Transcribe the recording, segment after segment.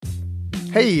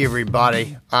Hey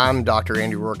everybody, I'm Dr.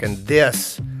 Andy Rourke, and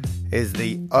this is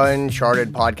the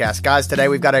Uncharted Podcast. Guys, today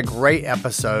we've got a great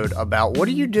episode about what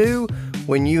do you do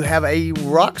when you have a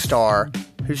rock star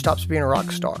who stops being a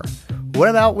rock star? What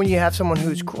about when you have someone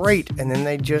who's great and then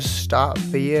they just stop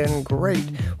being great?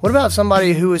 What about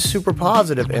somebody who is super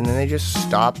positive and then they just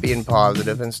stop being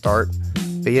positive and start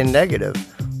being negative?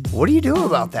 What do you do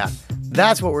about that?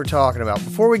 That's what we're talking about.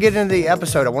 Before we get into the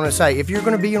episode, I want to say, if you're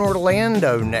going to be in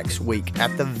Orlando next week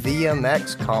at the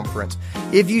VMX conference,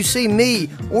 if you see me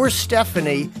or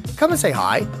Stephanie, come and say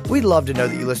hi. We'd love to know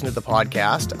that you listen to the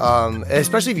podcast,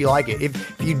 especially if you like it.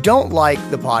 If you don't like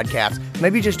the podcast,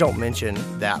 maybe just don't mention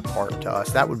that part to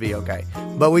us. That would be okay.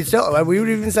 But we would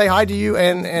even say hi to you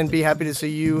and be happy to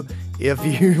see you if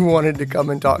you wanted to come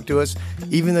and talk to us,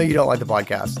 even though you don't like the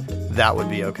podcast. That would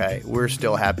be okay. We're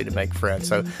still happy to make friends.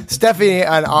 So Stephanie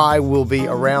and I will be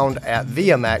around at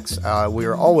VMX. We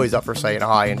are always up for saying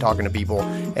hi and talking to people.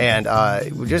 And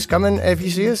just come in, if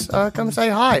you see us, come say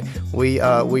hi. We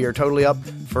are totally up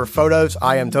for photos.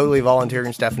 I am totally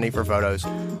volunteering Stephanie for photos.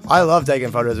 I love taking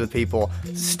photos with people.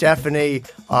 Stephanie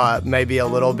may be a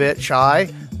little bit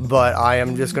shy, but I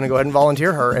am just going to go ahead and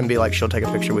volunteer her and be like, she'll take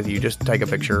a picture with you. Just take a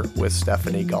picture with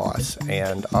Stephanie Goss,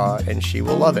 and she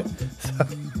will love it.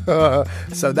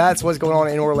 So that's what's going on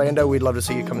in Orlando. We'd love to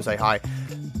see you come and say hi.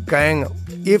 Gang,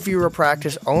 if you're a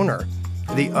practice owner,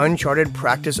 the Uncharted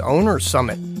Practice Owner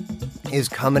Summit is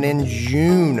coming in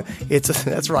June.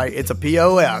 That's right. It's a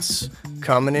POS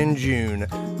coming in June.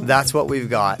 That's what we've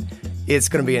got. It's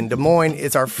going to be in Des Moines.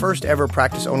 It's our first ever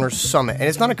Practice Owners Summit. And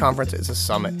it's not a conference, it's a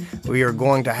summit. We are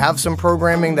going to have some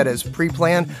programming that is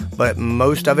pre-planned, but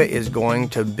most of it is going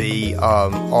to be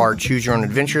our Choose Your Own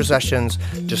Adventure sessions,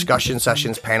 discussion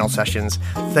sessions, panel sessions,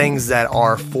 things that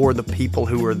are for the people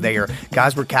who are there.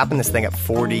 Guys, we're capping this thing at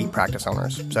 40 practice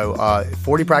owners. So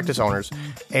 40 practice owners,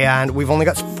 and we've only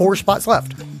got 4 spots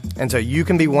left. And so you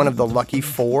can be one of the lucky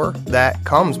 4 that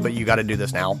comes, but you got to do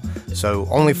this now. So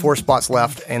only 4 spots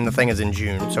left, and the thing is in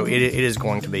June. So it is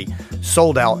going to be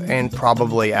sold out, and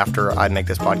probably after I make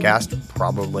this podcast,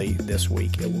 probably this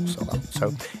week it will sell out.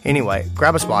 So anyway,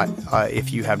 grab a spot.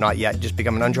 If you have not yet, just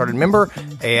become an Uncharted member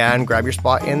and grab your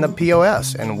spot in the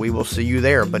POS, and we will see you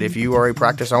there. But if you are a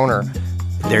practice owner,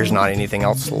 there's not anything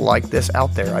else like this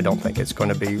out there. I don't think it's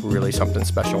going to be really something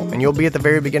special. And you'll be at the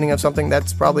very beginning of something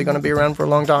that's probably going to be around for a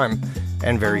long time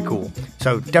and very cool.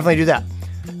 So definitely do that.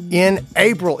 In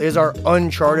April is our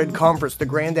Uncharted Conference, the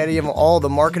granddaddy of all, the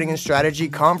marketing and strategy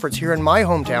conference here in my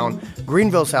hometown,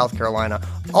 Greenville, South Carolina.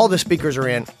 All the speakers are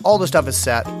in. All the stuff is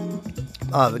set.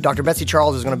 Dr. Betsy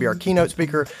Charles is going to be our keynote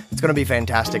speaker. It's going to be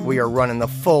fantastic. We are running the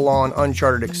full-on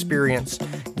Uncharted experience.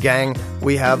 Gang,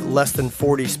 we have less than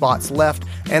 40 spots left,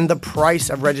 and the price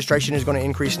of registration is going to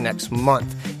increase next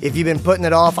month. If you've been putting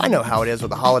it off, I know how it is with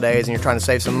the holidays, and you're trying to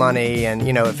save some money, and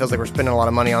it feels like we're spending a lot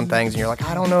of money on things, and you're like,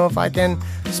 I don't know if I can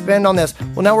spend on this.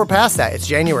 Well, now we're past that. It's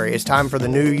January. It's time for the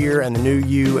new year and the new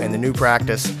you and the new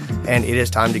practice, and it is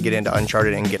time to get into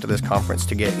Uncharted and get to this conference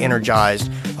to get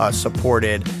energized,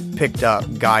 supported, picked up,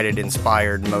 guided,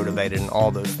 inspired, motivated, and all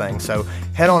those things. So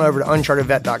head on over to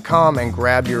unchartedvet.com and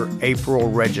grab your April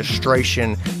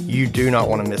registration. You do not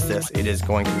want to miss this. It is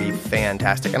going to be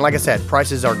fantastic. And like I said,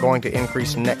 prices are going to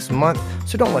increase next month,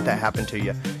 so don't let that happen to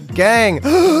you. Gang,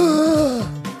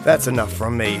 that's enough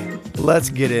from me. Let's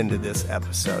get into this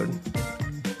episode.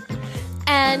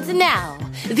 And now,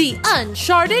 the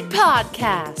Uncharted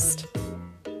Podcast.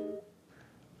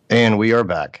 And we are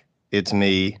back. It's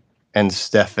me and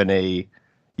Stephanie.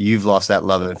 You've lost that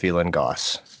love and feeling,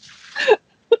 Goss.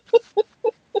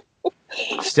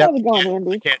 How's it going,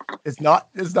 Andy? It's not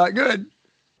good.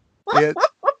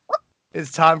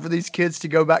 It's time for these kids to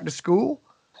go back to school.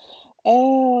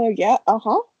 Oh, yeah.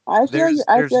 Uh-huh. I feel you.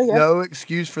 There's no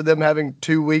excuse for them having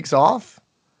 2 weeks off.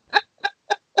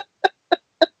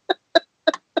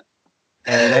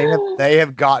 And they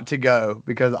have got to go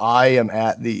because I am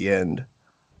at the end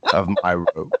of my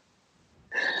rope.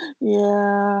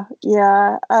 Yeah.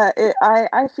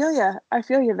 I feel you. I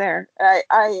feel you there.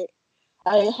 I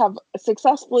have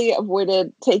successfully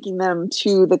avoided taking them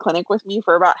to the clinic with me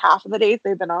for about half of the days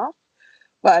they've been off.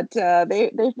 But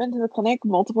they've been to the clinic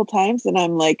multiple times, and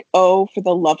I'm like, oh, for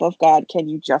the love of God, can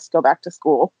you just go back to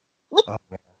school? Oh,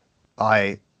 man.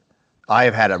 I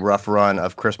have had a rough run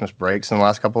of Christmas breaks in the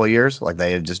last couple of years. Like,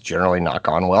 they have just generally not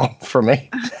gone well for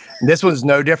me. This one's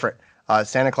no different.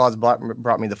 Santa Claus brought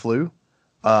me the flu.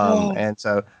 And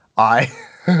so I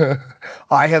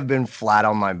have been flat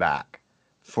on my back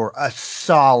for a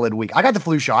solid week. I got the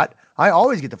flu shot. I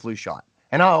always get the flu shot,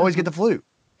 and I always get the flu.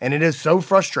 And it is so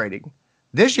frustrating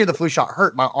This year, the flu shot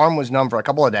hurt. My arm was numb for a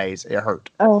couple of days. It hurt.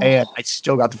 Oh. And I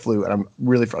still got the flu, and I'm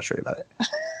really frustrated about it.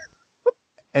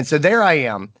 And so there I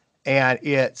am, and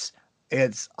it's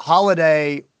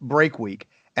holiday break week.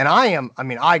 And I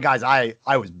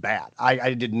was bad.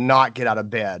 I did not get out of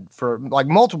bed for like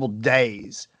multiple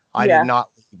days. I did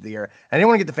not leave the area. I didn't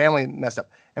want to get the family messed up.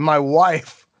 And my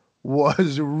wife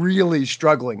was really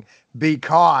struggling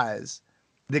because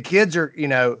the kids are,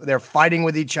 they're fighting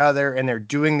with each other and they're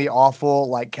doing the awful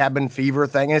like cabin fever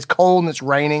thing. And it's cold and it's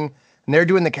raining and they're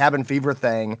doing the cabin fever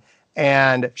thing.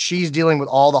 And she's dealing with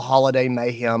all the holiday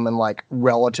mayhem and like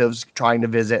relatives trying to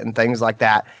visit and things like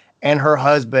that. And her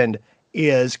husband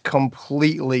is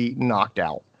completely knocked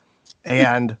out.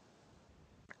 And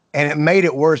it made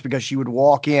it worse because she would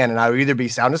walk in and I would either be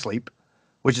sound asleep,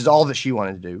 which is all that she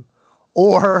wanted to do,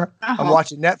 or I'm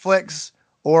watching Netflix,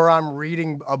 or I'm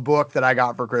reading a book that I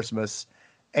got for Christmas.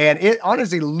 And it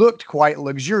honestly looked quite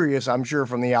luxurious, I'm sure,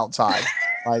 from the outside.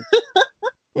 Like,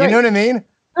 you know what I mean?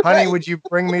 Honey, would you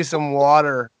bring me some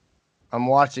water? I'm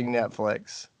watching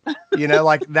Netflix.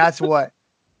 Like that's what.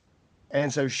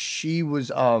 And so she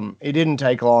was, it didn't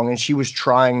take long, and she was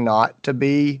trying not to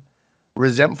be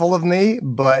resentful of me,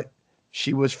 but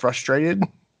she was frustrated.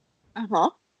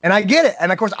 And I get it.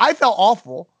 And of course, I felt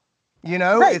awful.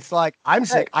 It's like, I'm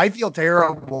sick. I feel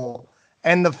terrible.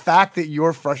 And the fact that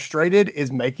you're frustrated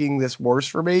is making this worse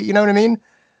for me. You know what I mean?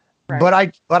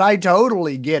 Right. But I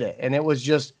totally get it. And it was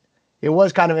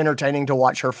kind of entertaining to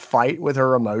watch her fight with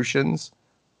her emotions.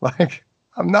 Like,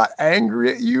 I'm not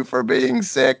angry at you for being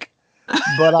sick,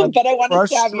 but I want to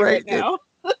stab you right now.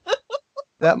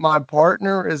 That my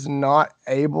partner is not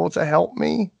able to help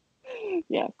me.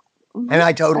 Yes. Mm-hmm. And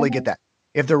I totally get that.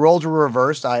 If the roles were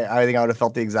reversed, I think I would have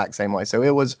felt the exact same way. So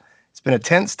it's been a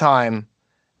tense time,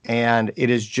 and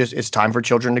it's time for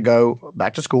children to go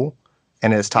back to school,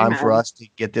 and it's time for us to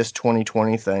get this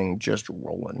 2020 thing just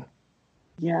rolling.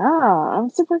 Yeah, I'm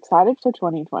super excited for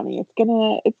 2020.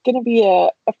 It's gonna be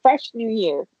a fresh new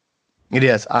year. It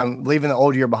is. I'm leaving the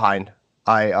old year behind.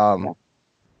 I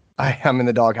am in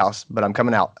the doghouse, but I'm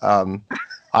coming out.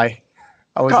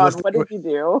 What did you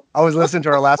do? I was listening to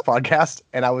our last podcast,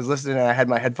 and I had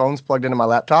my headphones plugged into my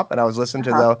laptop, and I was listening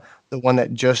to the one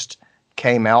that just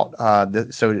came out.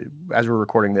 So as we're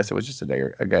recording this, it was just a day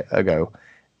ago.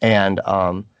 And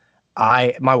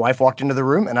my wife walked into the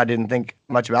room, and I didn't think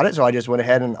much about it, so I just went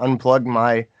ahead and unplugged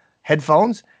my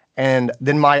headphones, and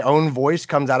then my own voice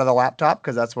comes out of the laptop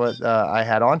because that's what I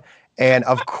had on. And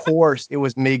of course, it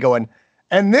was me going,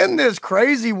 and then this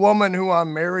crazy woman who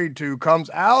I'm married to comes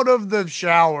out of the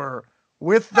shower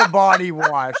with the body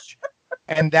wash.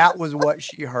 And that was what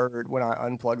she heard when I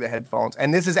unplugged the headphones.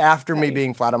 And this is after me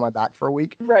being flat on my back for a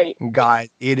week. Right. Guys,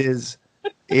 it is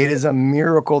a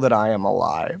miracle that I am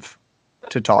alive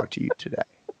to talk to you today.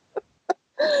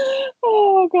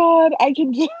 Oh, God. I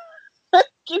can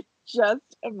just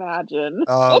imagine.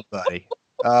 Oh, buddy.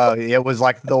 It was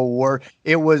like the worst.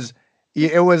 It was,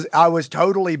 I was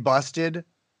totally busted.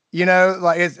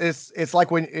 Like it's like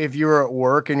if you're at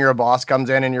work and your boss comes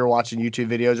in and you're watching YouTube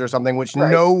videos or something, which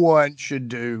no one should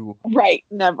do. Right.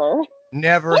 Never.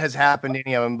 Never has happened to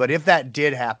any of them. But if that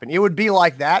did happen, it would be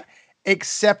like that,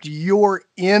 except you're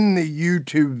in the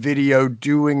YouTube video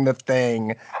doing the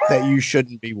thing that you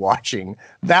shouldn't be watching.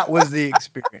 That was the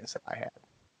experience that I had.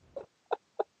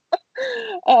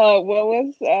 What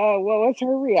was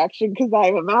her reaction? Because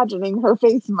I'm imagining her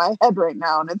face in my head right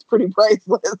now, and it's pretty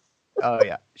priceless. Oh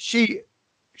yeah, she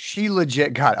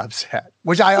legit got upset,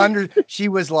 which she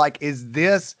was like, "Is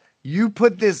this you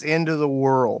put this into the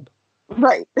world?"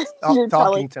 Right. You're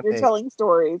telling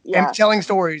stories. Yeah. And telling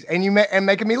stories, and and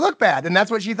making me look bad, and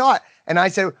that's what she thought. And I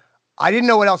said, I didn't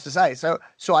know what else to say, so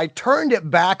I turned it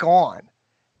back on.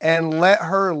 And let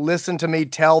her listen to me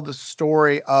tell the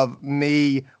story of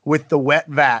me with the wet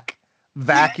vac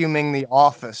vacuuming the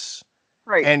office,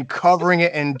 and covering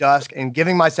it in dust and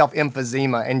giving myself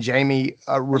emphysema, and Jamie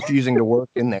refusing to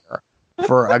work in there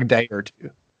for a day or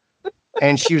two.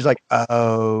 And she was like,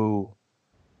 "Oh,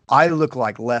 I look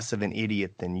like less of an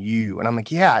idiot than you." And I'm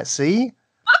like, "Yeah, see,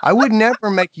 I would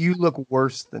never make you look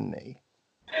worse than me."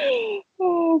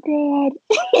 Oh God.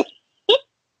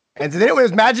 And so then it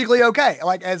was magically okay.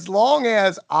 Like, as long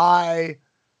as I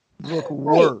look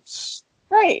worse.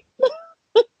 Right.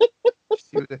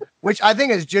 Which I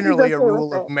think is generally a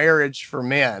rule of marriage for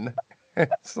men.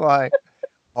 It's like,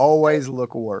 always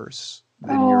look worse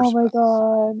than your spouse.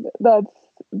 Oh my God.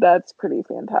 That's pretty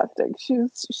fantastic.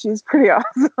 She's pretty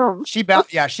awesome. She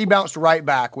bounced right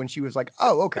back when she was like,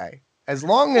 "Oh, okay. As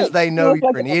long as they know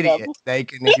you're an idiot, they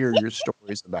can hear your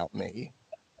stories about me."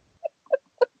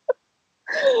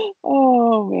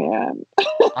 Oh man.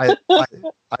 I, I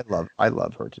I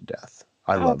love her to death.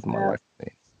 I love my wife.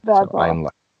 That's So awesome. I'm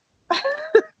like,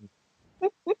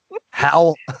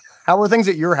 how are things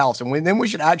at your house? And then we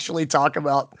should actually talk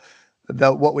about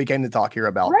what we came to talk here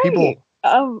about. Right. People,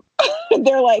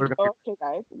 They're like, we're gonna, oh, okay,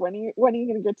 guys, when are you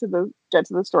gonna get to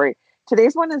the story?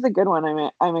 Today's one is a good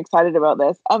one. I'm excited about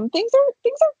this. Things are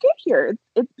good here.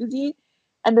 It's busy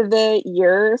end of the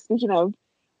year. Speaking of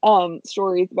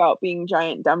stories about being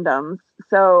giant dum dums.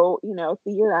 So, it's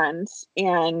the year end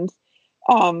and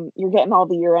you're getting all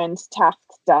the year end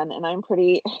tasks done. And I'm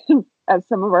pretty as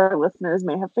some of our listeners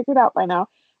may have figured out by now,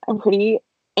 I'm pretty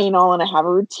anal and I have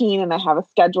a routine and I have a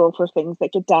schedule for things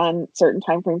that get done certain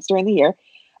timeframes during the year.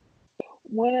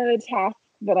 One of the tasks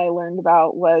that I learned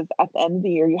about was at the end of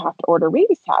the year, you have to order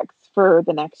rabies tags for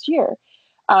the next year.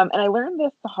 And I learned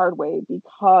this the hard way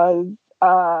because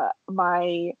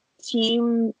my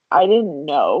team, I didn't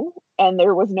know, and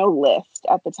there was no list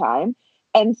at the time.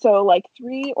 And so, like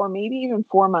 3 or maybe even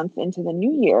 4 months into the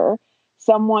new year,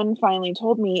 someone finally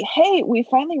told me, hey, we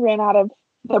finally ran out of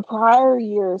the prior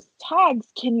year's tags.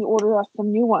 Can you order us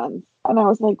some new ones? And I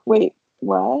was like, wait,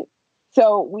 what?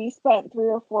 So we spent 3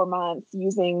 or 4 months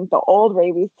using the old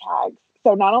rabies tags.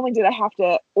 So not only did I have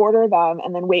to order them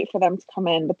and then wait for them to come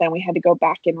in, but then we had to go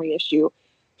back and reissue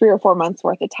 3 or 4 months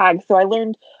worth of tags. So I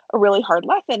learned a really hard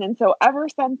lesson. And so ever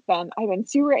since then, I've been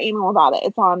super anal about it.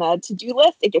 It's on a to-do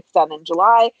list. It gets done in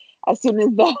July. As soon as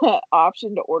the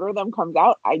option to order them comes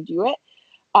out, I do it.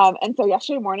 And so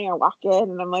yesterday morning I walk in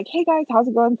and I'm like, hey guys, how's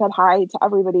it going? Said hi to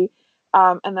everybody.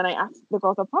 And then I asked the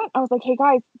girls up front, I was like, hey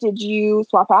guys, did you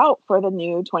swap out for the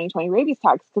new 2020 rabies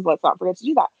tags? Because let's not forget to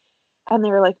do that. And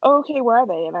they were like, oh, okay, where are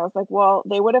they? And I was like, well,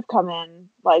 they would have come in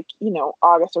like,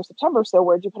 August or September. So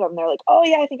where'd you put them? And they're like, oh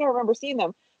yeah, I think I remember seeing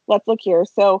them. Let's look here.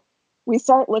 So we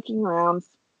start looking around.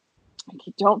 I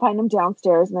don't find them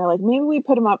downstairs. And they're like, maybe we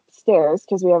put them upstairs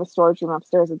because we have a storage room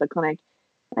upstairs at the clinic.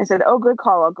 And I said, oh, good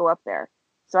call. I'll go up there.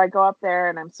 So I go up there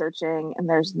and I'm searching and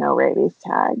there's no rabies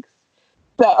tags.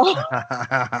 So,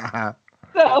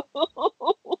 so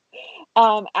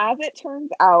as it turns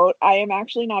out, I am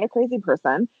actually not a crazy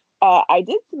person. I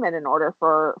did submit an order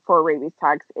for rabies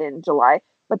tags in July,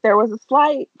 but there was a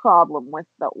slight problem with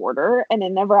the order and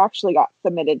it never actually got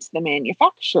submitted to the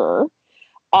manufacturer.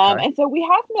 okay. And so we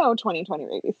have no 2020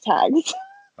 rabies tags.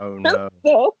 Oh no.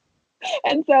 so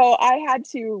so I had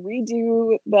to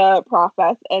redo the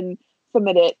process and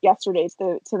submit it yesterday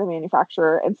to the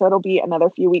manufacturer. And so it'll be another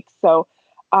few weeks. So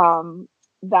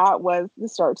that was the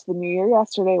start to the new year.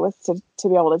 Yesterday was to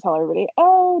be able to tell everybody,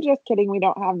 oh, just kidding, we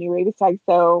don't have new rabies tags.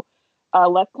 So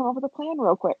let's come up with a plan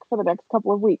real quick for the next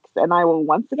couple of weeks. And I will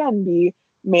once again be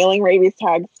mailing rabies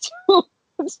tags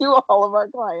to all of our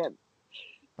clients.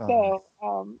 So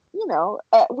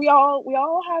we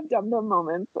all have dum-dum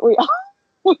moments. We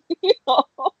all,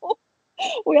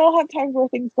 we all have times where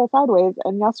things go sideways,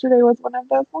 and yesterday was one of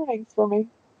those mornings for me.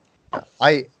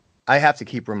 I have to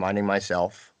keep reminding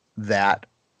myself that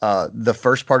the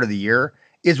first part of the year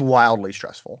is wildly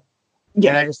stressful.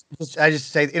 Yeah. And I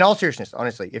just say, in all seriousness,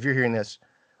 honestly, if you're hearing this,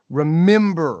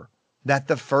 remember that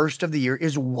the first of the year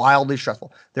is wildly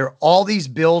stressful. There are all these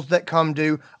bills that come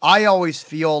due. I always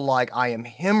feel like I am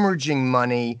hemorrhaging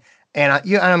money and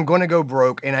I'm going to go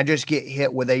broke, and I just get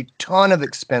hit with a ton of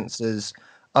expenses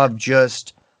of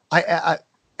just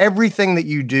everything that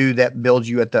you do that builds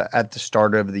you at the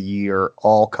start of the year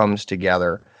all comes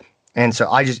together. And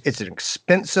so it's an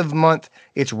expensive month.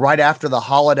 It's right after the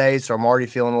holidays, so I'm already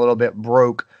feeling a little bit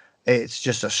broke. It's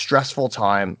just a stressful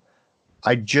time.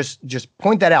 I just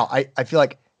point that out. I feel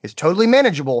like it's totally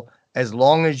manageable as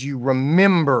long as you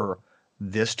remember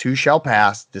this too shall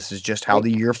pass. This is just how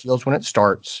the year feels when it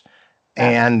starts,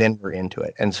 and then we're into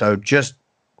it. And so just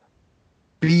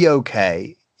be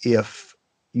okay if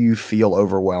you feel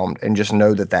overwhelmed, and just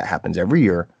know that happens every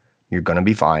year. You're going to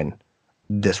be fine.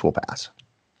 This will pass.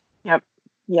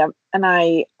 Yep. And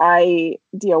I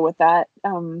deal with that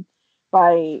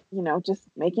by just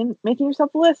making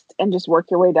yourself a list and just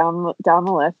work your way down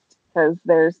the list, because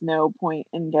there's no point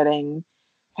in getting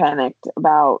panicked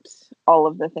about all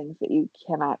of the things that you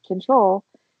cannot control.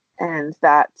 And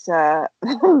that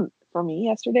for me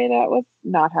yesterday, that was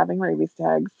not having rabies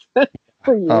tags.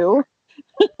 For you,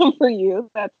 for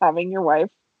you, that's having your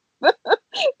wife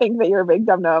think that you're a big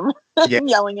dum dum Yeah.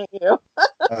 yelling at you.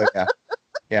 Oh yeah.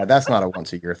 Yeah, that's not a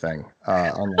once a year thing.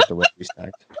 Unlike the rabies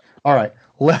tags. All right,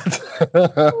 let's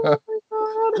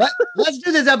let's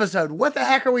do this episode. What the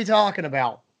heck are we talking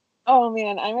about? Oh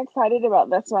man, I'm excited about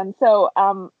this one. So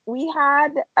we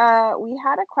had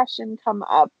a question come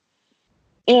up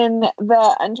in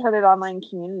the Uncharted online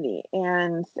community,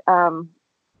 and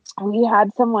we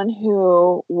had someone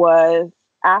who was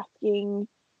asking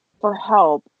for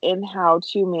help in how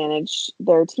to manage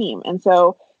their team. And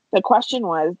so the question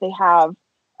was, they have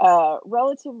a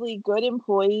relatively good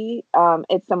employee.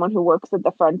 It's someone who works at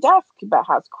the front desk but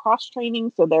has cross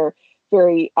training. So they're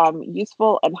very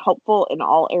useful and helpful in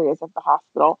all areas of the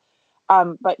hospital.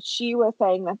 But she was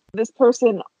saying that this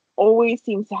person always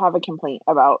seems to have a complaint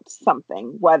about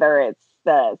something, whether it's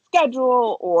the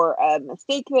schedule or a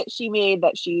mistake that she made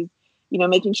that she's,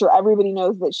 making sure everybody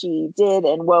knows that she did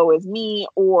and woe is me,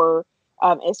 or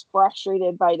is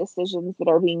frustrated by decisions that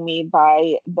are being made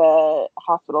by the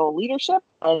hospital leadership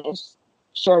and is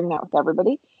sharing that with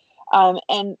everybody.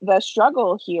 And the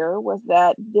struggle here was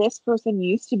that this person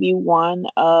used to be one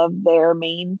of their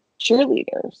main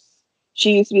cheerleaders.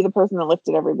 She used to be the person that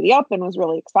lifted everybody up and was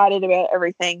really excited about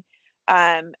everything.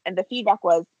 And the feedback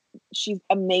was, she's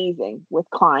amazing with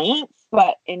clients,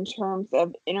 but in terms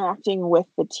of interacting with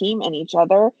the team and each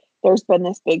other, there's been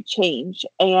this big change.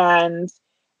 And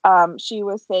she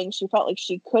was saying she felt like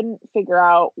she couldn't figure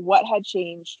out what had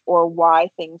changed or why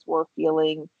things were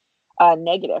feeling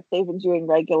negative. They've been doing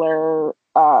regular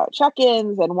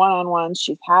check-ins and one-on-ones.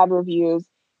 She's had reviews.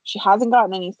 She hasn't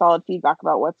gotten any solid feedback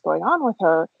about what's going on with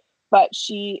her, but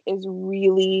she is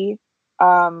really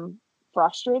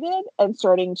frustrated and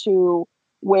starting to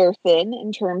wear thin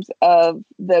in terms of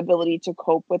the ability to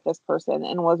cope with this person,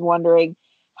 and was wondering,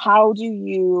 how do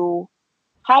you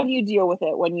deal with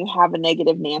it when you have a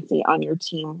negative Nancy on your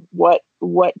team? What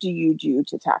do you do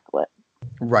to tackle it?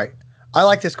 Right. I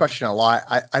like this question a lot.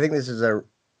 I think this is a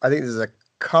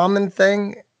common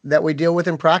thing that we deal with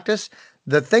in practice.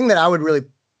 The thing that I would really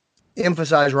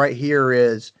emphasize right here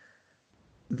is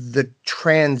the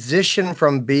transition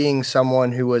from being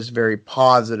someone who was very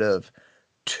positive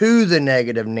to the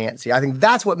negative Nancy. I think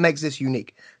that's what makes this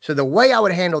unique. So the way I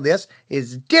would handle this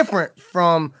is different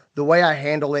from the way I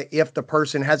handle it if the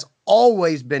person has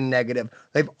always been negative.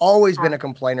 They've always been a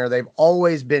complainer. They've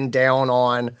always been down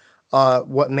on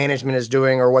what management is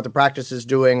doing or what the practice is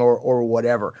doing or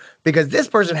whatever. Because this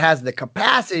person has the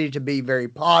capacity to be very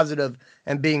positive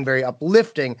and being very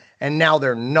uplifting, and now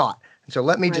they're not. And so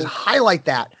let me just highlight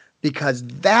that, because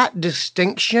that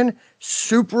distinction,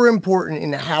 super important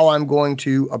in how I'm going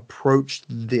to approach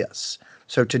this.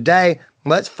 So today,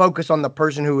 let's focus on the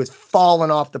person who has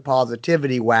fallen off the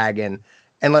positivity wagon,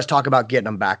 and let's talk about getting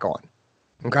them back on.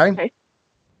 Okay?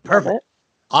 Perfect.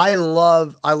 I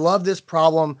love this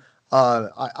problem.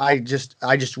 I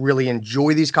just really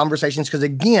enjoy these conversations, because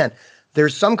again,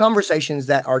 there's some conversations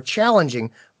that are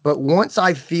challenging, but once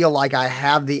I feel like I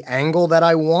have the angle that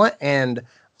I want and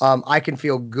I can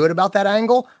feel good about that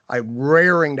angle, I'm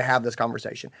raring to have this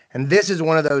conversation. And this is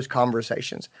one of those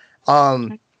conversations.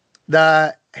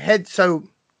 The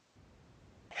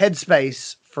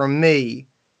headspace for me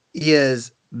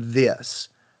is this.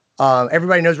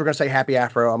 Everybody knows we're going to say happy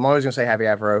Afro. I'm always going to say happy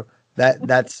Afro.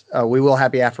 That's we will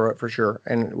happy Afro it for sure.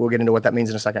 And we'll get into what that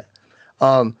means in a second.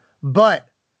 But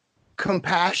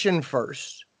compassion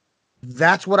first.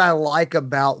 That's what I like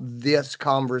about this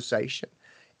conversation,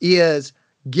 is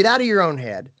get out of your own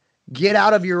head, get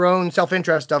out of your own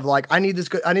self-interest of like, I need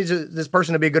this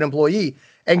person to be a good employee,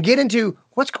 and get into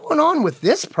what's going on with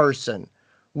this person,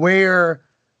 where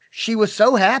she was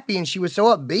so happy and she was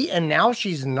so upbeat and now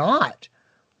she's not.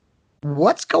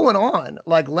 What's going on?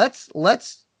 Like, let's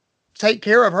take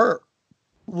care of her.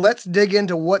 Let's dig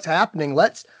into what's happening.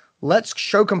 Let's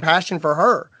show compassion for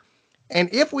her.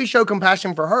 And if we show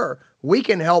compassion for her, we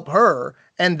can help her,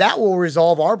 and that will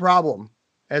resolve our problem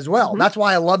as well. That's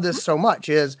why I love this so much,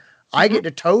 is I get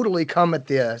to totally come at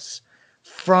this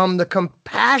from the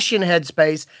compassion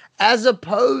headspace, as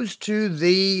opposed to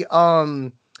the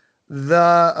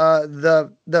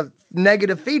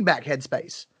negative feedback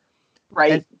headspace.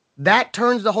 Right. And that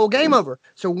turns the whole game over.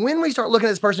 So when we start looking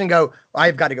at this person and go,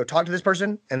 I've got to go talk to this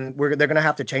person, and they're going to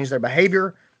have to change their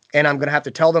behavior, and I'm going to have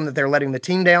to tell them that they're letting the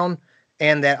team down,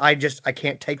 and that I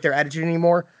can't take their attitude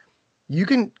anymore. You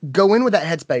can go in with that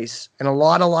headspace, and a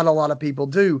lot of people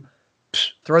do.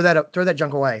 Throw that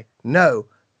junk away. No,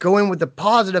 go in with the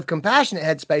positive, compassionate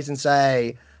headspace and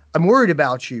say, I'm worried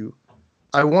about you.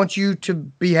 I want you to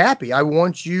be happy. I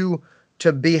want you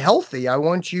to be healthy. I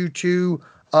want you to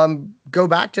go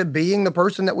back to being the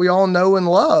person that we all know and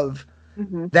love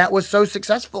that was so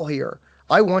successful here.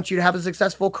 I want you to have a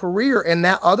successful career, and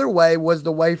that other way was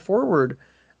the way forward.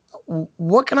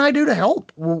 What can I do to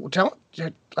help?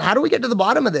 How do we get to the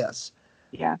bottom of this?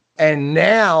 Yeah. And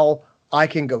now I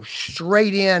can go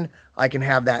straight in. I can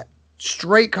have that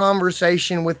straight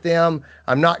conversation with them.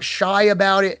 I'm not shy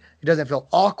about it. It doesn't feel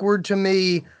awkward to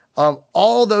me.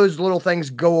 All those little things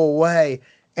go away.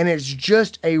 And it's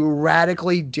just a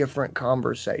radically different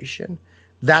conversation.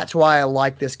 That's why I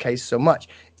like this case so much.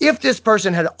 If this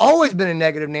person had always been a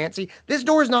negative Nancy, this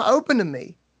door is not open to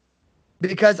me,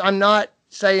 because I'm not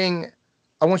saying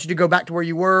I want you to go back to where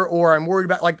you were, or I'm worried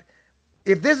about, like,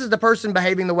 if this is the person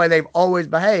behaving the way they've always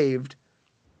behaved,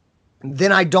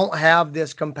 then I don't have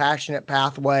this compassionate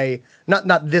pathway,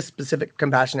 not this specific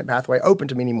compassionate pathway open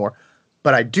to me anymore,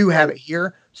 but I do have it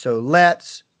here. So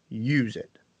let's use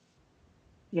it.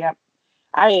 Yep.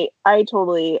 I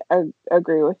totally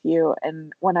agree with you.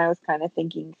 And when I was kind of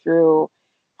thinking through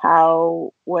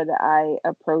how would I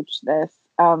approach this,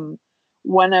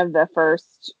 one of the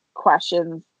first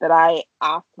questions that I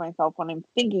ask myself when I'm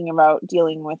thinking about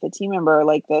dealing with a team member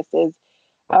like this is,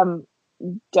 um,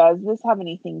 does this have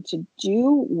anything to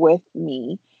do with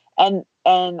me?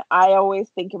 And I always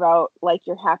think about, like,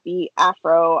 your happy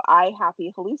afro, I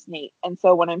happy hallucinate. And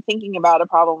so when I'm thinking about a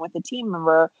problem with a team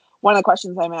member, one of the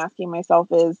questions I'm asking myself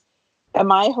is,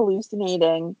 am I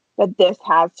hallucinating that this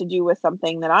has to do with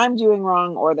something that I'm doing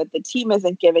wrong, or that the team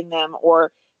isn't giving them,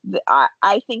 or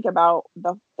I think about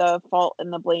the fault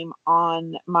and the blame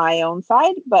on my own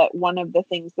side. But one of the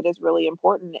things that is really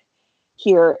important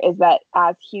here is that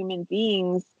as human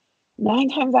beings, 9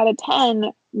 times out of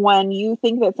 10, when you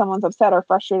think that someone's upset or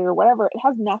frustrated or whatever, it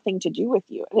has nothing to do with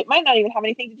you. And it might not even have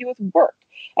anything to do with work.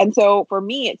 And so for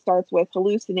me, it starts with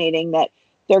hallucinating that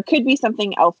there could be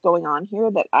something else going on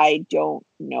here that I don't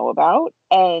know about.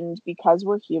 And because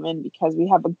we're human, because we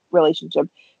have a relationship,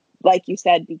 like you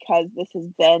said, because this has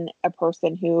been a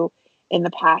person who in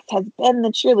the past has been the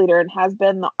cheerleader and has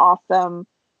been the awesome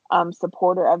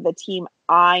supporter of the team,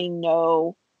 I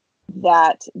know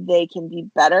that they can be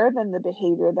better than the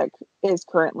behavior that is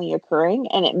currently occurring.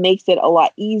 And it makes it a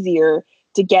lot easier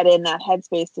to get in that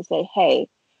headspace to say, hey,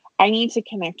 I need to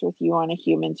connect with you on a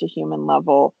human to human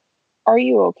level. Are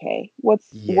you okay?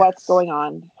 What's going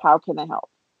on? How can I help?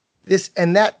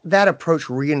 That approach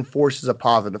reinforces a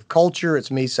positive culture. It's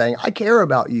me saying, I care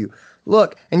about you.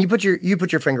 Look, and you put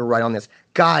your finger right on this.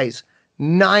 Guys,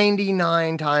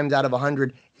 99 times out of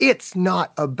 100, it's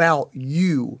not about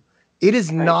you. It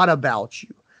is not about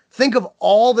you. Think of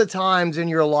all the times in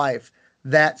your life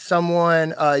that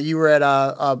someone, you were at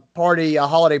a party, a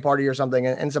holiday party or something,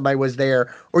 and somebody was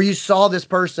there, or you saw this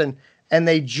person and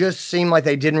they just seemed like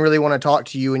they didn't really want to talk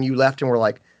to you, and you left and were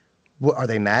like, what, are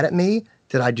they mad at me?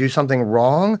 Did I do something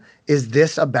wrong? Is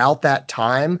this about that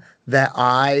time that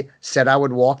I said I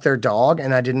would walk their dog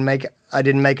and I didn't make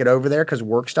it over there because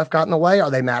work stuff got in the way? Are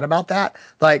they mad about that?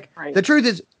 Like, the truth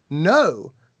is,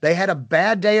 no. They had a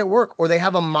bad day at work, or they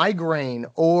have a migraine,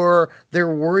 or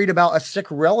they're worried about a sick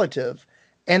relative,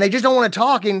 and they just don't want to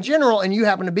talk in general, and you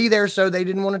happen to be there, so they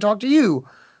didn't want to talk to you.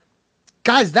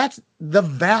 Guys, that's the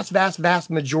vast, vast, vast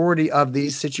majority of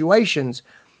these situations.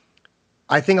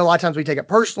 I think a lot of times we take it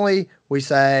personally. We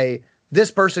say,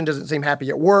 this person doesn't seem happy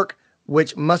at work,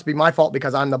 which must be my fault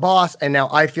because I'm the boss, and now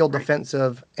I feel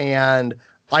defensive and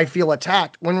I feel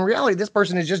attacked, when in reality this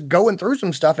person is just going through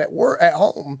some stuff at work, at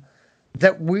home,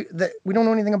 that we don't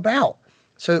know anything about.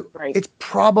 So it's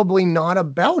probably not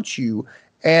about you.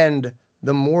 And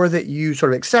the more that you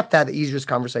sort of accept that, the easier this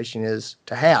conversation is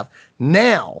to have.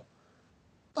 Now,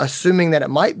 assuming that it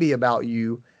might be about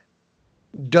you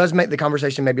does make the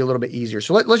conversation maybe a little bit easier.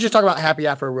 So let's just talk about happy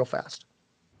afro real fast.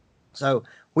 So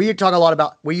we talk a lot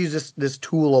about, we use this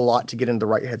tool a lot to get into the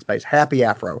right headspace. Happy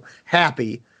afro.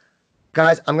 Happy.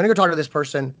 Guys, I'm going to go talk to this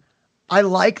person. I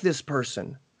like this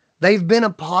person. They've been a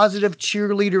positive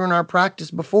cheerleader in our practice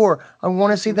before. I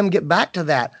want to see them get back to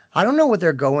that. I don't know what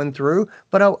they're going through,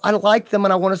 but I like them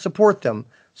and I want to support them.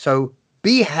 So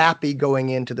be happy going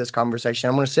into this conversation.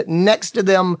 I'm going to sit next to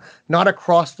them, not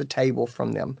across the table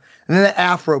from them. And then the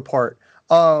afro part,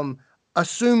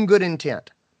 assume good intent.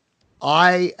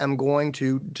 I am going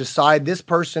to decide this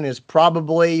person is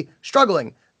probably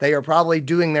struggling. They are probably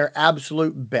doing their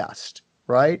absolute best,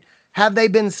 right? Have they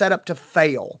been set up to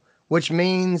fail? Which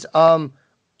means,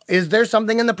 is there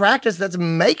something in the practice that's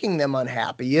making them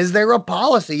unhappy? Is there a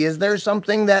policy? Is there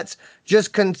something that's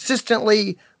just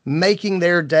consistently making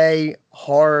their day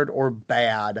hard or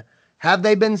bad? Have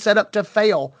they been set up to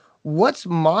fail? What's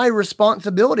my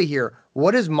responsibility here?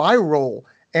 What is my role?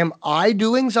 Am I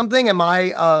doing something? Am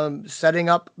I setting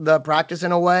up the practice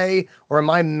in a way, or am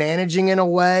I managing in a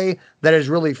way that is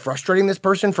really frustrating this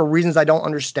person for reasons I don't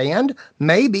understand?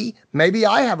 Maybe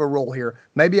I have a role here.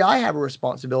 Maybe I have a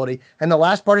responsibility. And the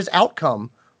last part is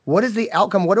outcome. What is the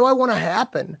outcome? What do I want to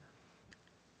happen?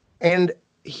 And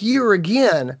here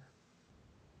again,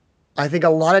 I think a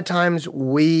lot of times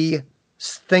we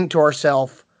think to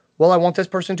ourselves, well, I want this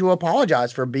person to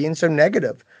apologize for being so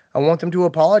negative. I want them to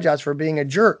apologize for being a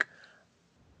jerk.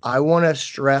 I want to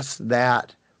stress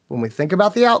that when we think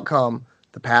about the outcome,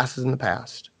 the past is in the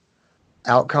past.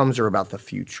 Outcomes are about the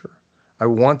future. I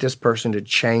want this person to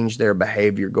change their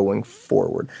behavior going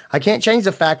forward. I can't change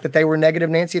the fact that they were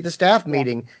negative Nancy at the staff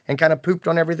meeting and kind of pooped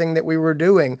on everything that we were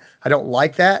doing. I don't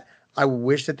like that. I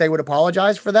wish that they would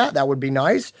apologize for that. That would be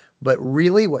nice. But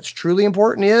really, what's truly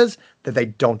important is that they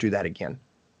don't do that again.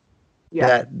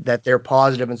 Yeah. That they're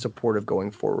positive and supportive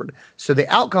going forward. So the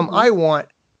outcome I want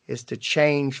is to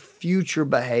change future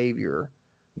behavior,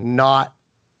 not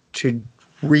to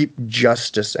reap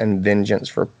justice and vengeance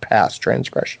for past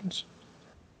transgressions.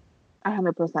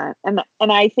 100%. And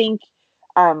I think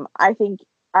I think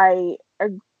I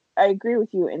I agree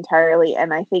with you entirely.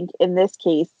 And I think in this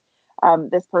case,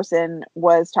 this person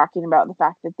was talking about the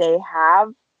fact that they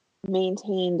have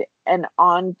maintained an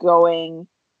ongoing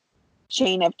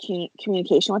chain of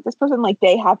communication with this person. Like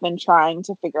they have been trying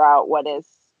to figure out what is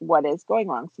going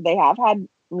wrong. So they have had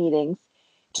meetings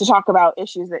to talk about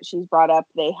issues that she's brought up.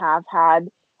 They have had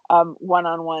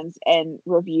one-on-ones and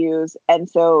reviews. And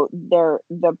so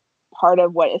the part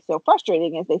of what is so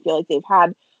frustrating is they feel like they've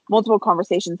had multiple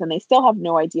conversations and they still have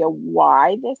no idea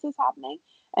why this is happening.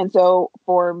 And so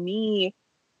for me,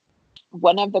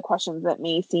 one of the questions that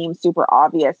may seem super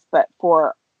obvious, but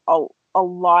for a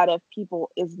lot of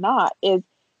people is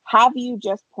have you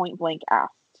just point blank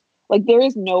asked? Like there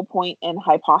is no point in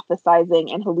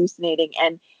hypothesizing and hallucinating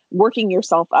and working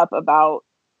yourself up about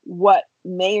what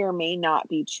may or may not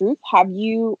be truth. Have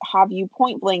you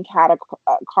point blank had a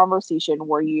conversation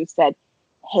where you said,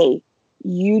 hey,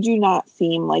 you do not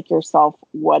seem like yourself.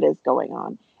 What is going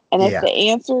on? And if the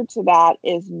answer to that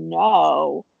is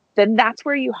no, then that's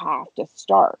where you have to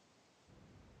start.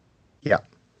 Yeah.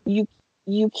 You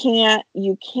can't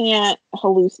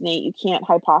hallucinate. You can't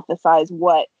hypothesize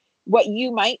what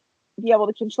you might be able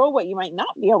to control, what you might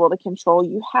not be able to control.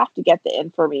 You have to get the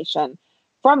information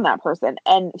from that person.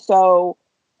 And so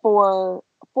for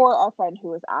our friend who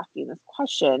was asking this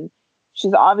question,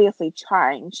 she's obviously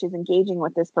trying, she's engaging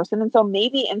with this person. And so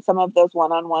maybe in some of those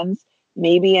one-on-ones,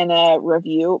 maybe in a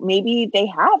review, maybe they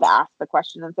have asked the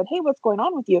question and said, hey, what's going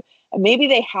on with you? And maybe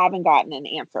they haven't gotten an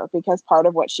answer, because part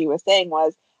of what she was saying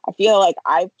was, I feel like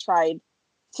I've tried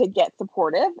to get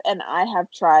supportive and I have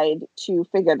tried to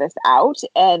figure this out,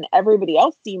 and everybody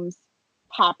else seems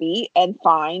happy and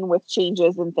fine with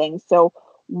changes and things. So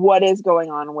what is going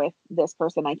on with this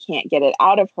person? I can't get it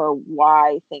out of her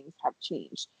why things have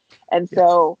changed. And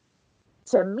so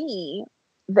to me,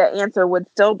 the answer would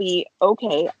still be,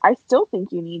 okay, I still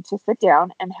think you need to sit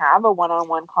down and have a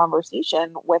one-on-one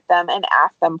conversation with them and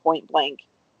ask them point blank,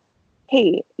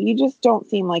 hey, you just don't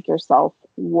seem like yourself.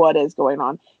 What is going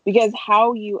on? Because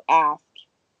how you ask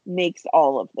makes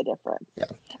all of the difference. Yeah.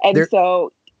 And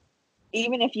so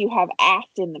even if you have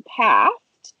asked in the past,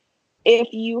 if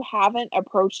you haven't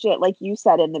approached it, like you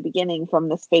said in the beginning, from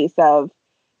the space of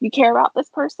you care about this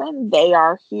person, they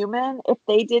are human. If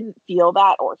they didn't feel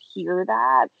that or hear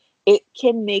that, it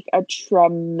can make a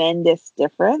tremendous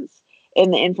difference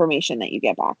in the information that you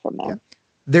get back from them. Yeah.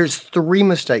 There's 3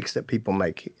 mistakes that people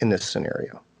make in this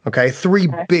scenario. Okay. 3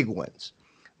 big ones.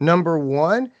 Number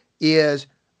 1 is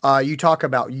you talk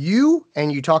about you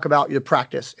and you talk about your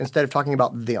practice instead of talking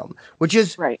about them, which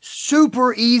is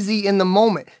super easy in the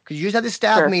moment, because you just had this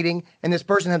staff meeting and this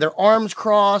person had their arms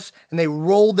crossed and they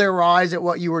rolled their eyes at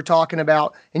what you were talking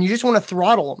about, and you just want to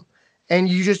throttle them, and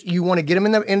you want to get them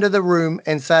into the room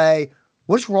and say,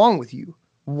 what's wrong with you?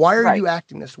 Why are you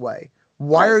acting this way?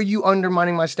 Why are you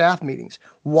undermining my staff meetings?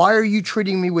 Why are you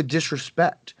treating me with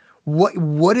disrespect?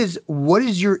 What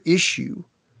is your issue?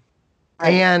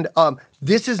 And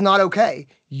this is not okay.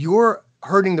 You're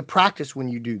hurting the practice when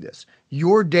you do this.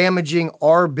 You're damaging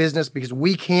our business because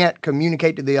we can't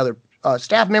communicate to the other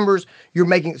staff members. You're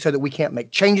making it so that we can't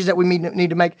make changes that we need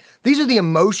to make. These are the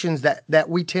emotions that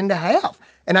we tend to have.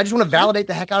 And I just want to validate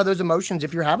the heck out of those emotions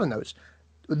if you're having those.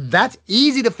 That's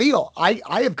easy to feel. I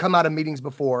have come out of meetings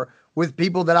before with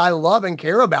people that I love and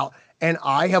care about, and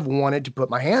I have wanted to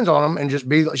put my hands on them and just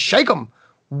shake them.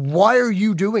 Why are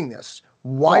you doing this?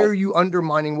 Why are you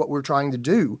undermining what we're trying to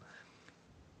do?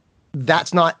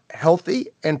 That's not healthy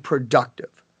and productive.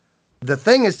 The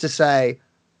thing is to say,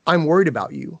 I'm worried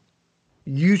about you.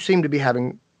 You seem to be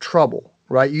having trouble,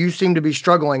 right? You seem to be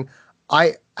struggling.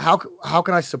 How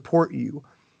can I support you?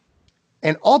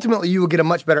 And ultimately, you will get a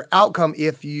much better outcome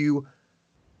if you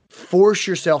force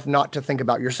yourself not to think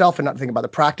about yourself and not to think about the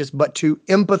practice, but to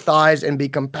empathize and be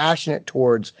compassionate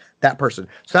towards that person.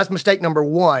 So that's mistake number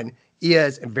 1.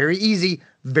 Is very easy,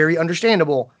 very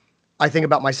understandable. I think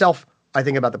about myself. I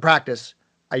think about the practice.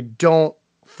 I don't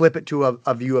flip it to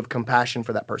a view of compassion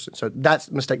for that person. So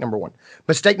that's mistake number one.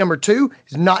 Mistake number two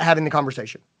is not having the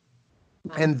conversation.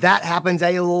 And that happens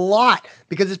a lot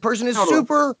because this person is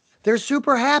they're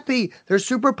super happy. They're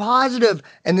super positive.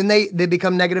 And then they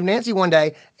become negative Nancy one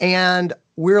day. And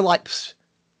we're like,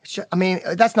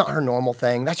 that's not her normal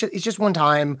thing. It's just one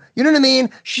time. You know what I mean?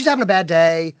 She's having a bad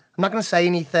day. I'm not going to say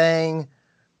anything.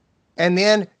 And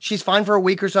then she's fine for a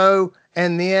week or so.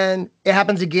 And then it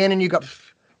happens again. And you go,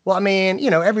 well,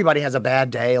 everybody has a bad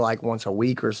day like once a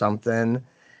week or something.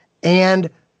 And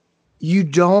you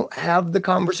don't have the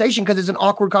conversation because it's an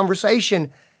awkward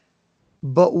conversation.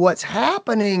 But what's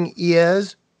happening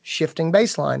is shifting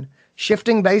baseline.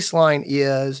 Shifting baseline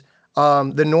is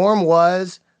the norm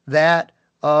was that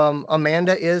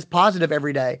Amanda is positive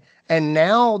every day. And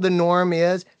now the norm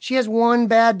is she has one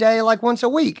bad day like once a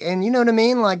week. And you know what I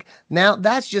mean? Like now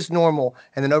that's just normal.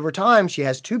 And then over time, she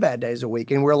has 2 bad days a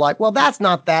week. And we're like, well, that's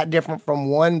not that different from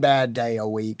 1 bad day a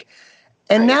week.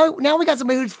 And now we got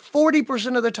somebody who's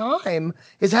 40% of the time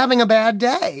is having a bad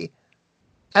day,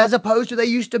 as opposed to they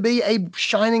used to be a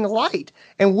shining light.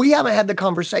 And we haven't had the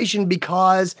conversation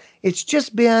because it's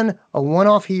just been a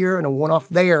one-off here and a one-off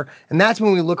there. And that's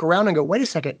when we look around and go, wait a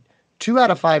second, 2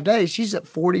 out of 5 days, she's at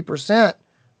 40%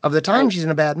 of the time she's in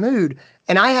a bad mood.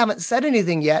 And I haven't said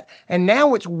anything yet. And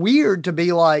now it's weird to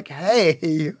be like,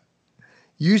 hey,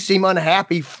 you seem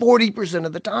unhappy 40%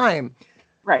 of the time.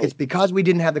 Right. It's because we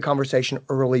didn't have the conversation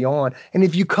early on. And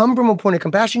if you come from a point of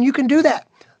compassion, you can do that.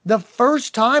 The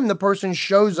first time the person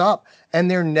shows up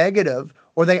and they're negative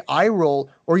or they eye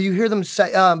roll or you hear them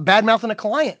say bad mouthing a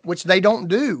client, which they don't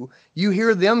do. You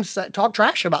hear them talk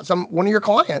trash about one of your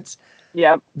clients.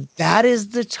 Yep. That is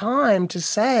the time to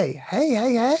say,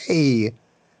 hey,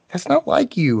 that's not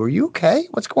like you. Are you okay?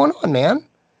 What's going on, man?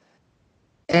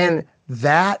 And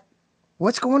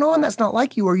what's going on? That's not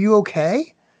like you. Are you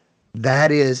okay?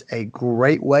 That is a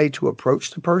great way to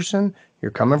approach the person. You're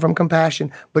coming from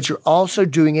compassion, but you're also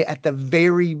doing it at the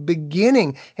very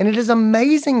beginning. And it is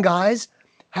amazing, guys,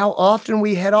 how often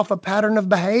we head off a pattern of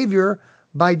behavior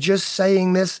by just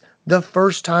saying this the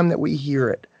first time that we hear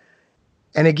it.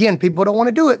 And again, people don't want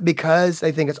to do it because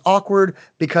they think it's awkward,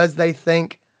 because they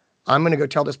think, I'm going to go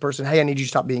tell this person, hey, I need you to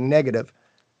stop being negative.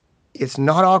 It's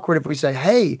not awkward if we say,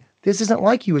 hey, this isn't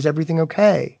like you. Is everything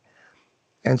okay?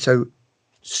 And so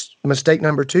mistake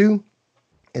number 2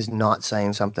 is not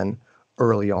saying something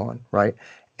early on, right?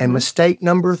 And mistake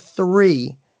number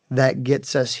 3 that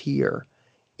gets us here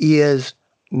is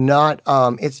not,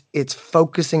 it's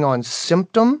focusing on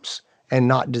symptoms and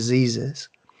not diseases.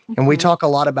 And we talk a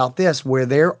lot about this, where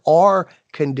there are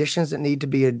conditions that need to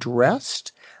be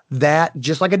addressed that,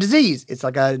 just like a disease, it's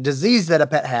like a disease that a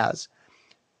pet has.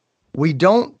 We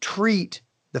don't treat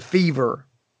the fever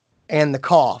and the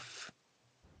cough,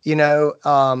 and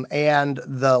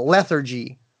the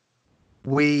lethargy.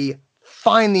 We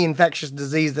find the infectious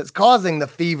disease that's causing the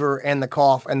fever and the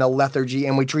cough and the lethargy,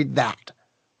 and we treat that,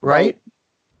 right?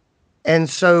 And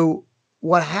so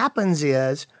what happens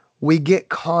is we get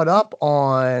caught up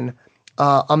on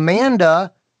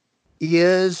Amanda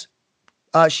is,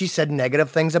 she said negative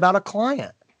things about a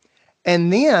client.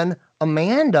 And then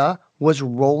Amanda was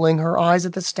rolling her eyes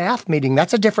at the staff meeting.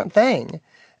 That's a different thing.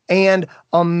 And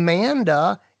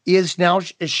Amanda is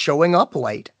showing up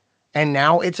late. And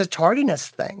now it's a tardiness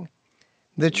thing.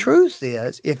 The truth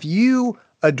is, if you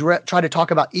try to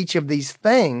talk about each of these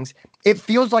things, it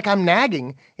feels like I'm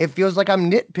nagging. It feels like I'm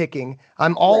nitpicking.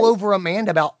 I'm all over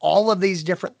Amanda about all of these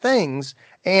different things,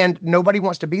 and nobody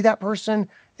wants to be that person,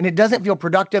 and it doesn't feel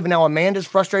productive. And now Amanda's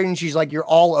frustrated, and she's like, you're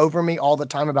all over me all the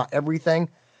time about everything.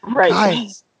 Right.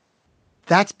 Guys,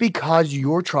 that's because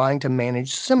you're trying to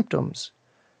manage symptoms.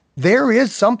 There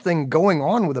is something going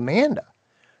on with Amanda.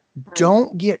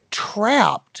 Don't get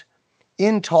trapped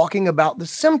in talking about the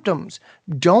symptoms.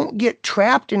 Don't get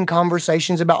trapped in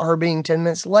conversations about her being 10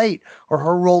 minutes late or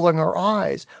her rolling her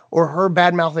eyes or her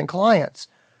bad-mouthing clients.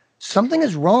 Something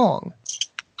is wrong.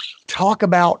 Talk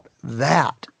about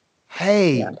that.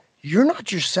 Hey, you're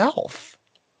not yourself.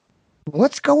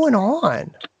 What's going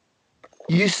on?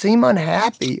 You seem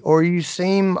unhappy, or you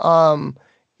seem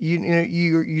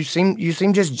you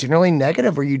seem just generally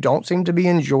negative, or you don't seem to be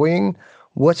enjoying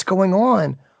what's going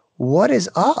on. What is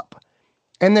up?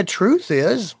 And the truth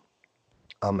is,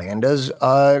 Amanda's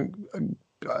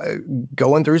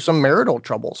going through some marital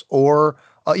troubles, or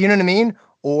you know what I mean?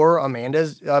 Or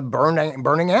Amanda's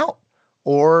burning out,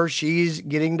 or she's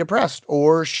getting depressed,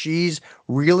 or she's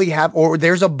or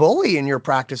there's a bully in your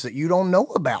practice that you don't know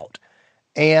about,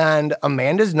 and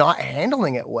Amanda's not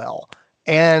handling it well,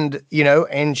 and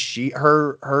and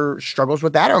her struggles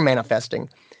with that are manifesting.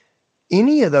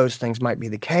 Any of those things might be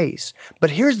the case. But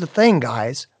here's the thing,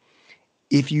 guys.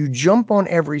 If you jump on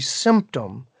every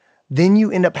symptom, then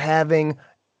you end up having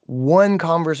one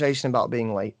conversation about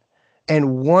being late,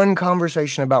 and one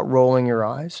conversation about rolling your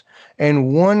eyes,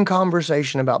 and one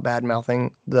conversation about bad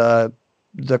mouthing the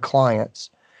clients.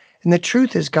 And the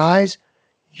truth is, guys,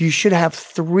 you should have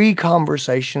 3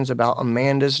 conversations about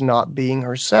Amanda's not being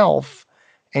herself,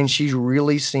 and she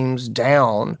really seems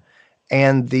down.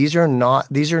 And these are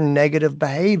negative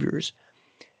behaviors.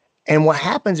 And what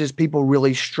happens is people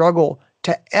really struggle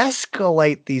to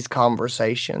escalate these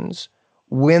conversations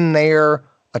when they're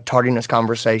a tardiness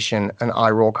conversation, an eye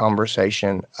roll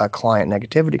conversation, a client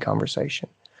negativity conversation.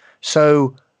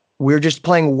 So we're just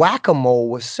playing whack-a-mole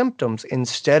with symptoms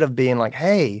instead of being like,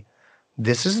 hey,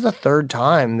 this is the 3rd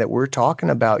time that we're talking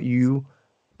about you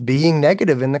being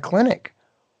negative in the clinic.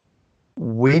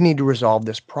 We need to resolve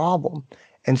this problem.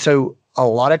 And so a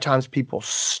lot of times people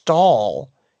stall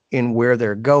in where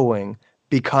they're going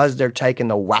because they're taking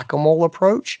the whack-a-mole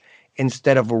approach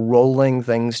instead of rolling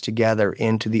things together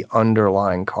into the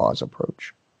underlying cause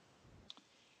approach.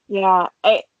 Yeah,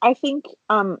 I think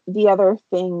the other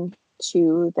thing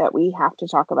too that we have to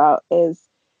talk about is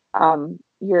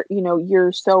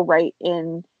you're so right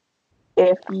in,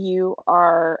 if you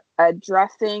are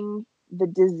addressing the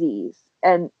disease,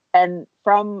 and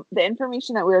from the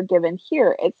information that we were given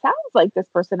here, it sounds like this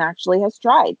person actually has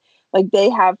tried. Like, they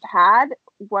have had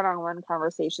one-on-one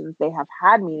conversations, they have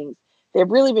had meetings, they've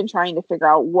really been trying to figure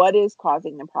out what is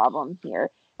causing the problem here,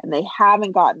 and they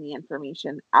haven't gotten the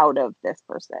information out of this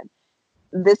person.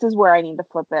 This is where I need to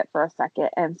flip it for a second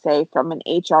and say, from an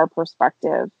HR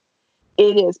perspective,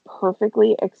 it is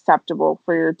perfectly acceptable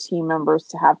for your team members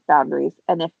to have boundaries.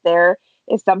 And if there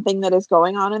is something that is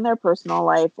going on in their personal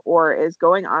life or is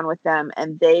going on with them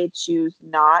and they choose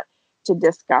not to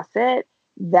discuss it,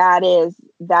 that is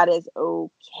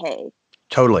okay.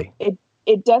 Totally.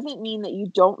 It doesn't mean that you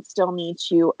don't still need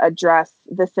to address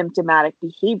the symptomatic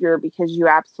behavior, because you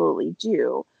absolutely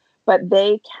do. But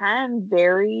they can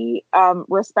very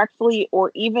respectfully,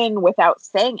 or even without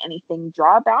saying anything,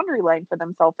 draw a boundary line for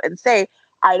themselves and say,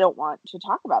 I don't want to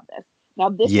talk about this. Now,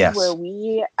 this is where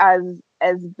we as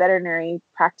veterinary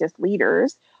practice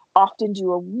leaders often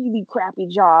do a really crappy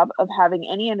job of having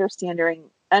any understanding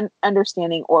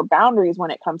or boundaries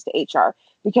when it comes to HR,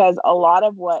 because a lot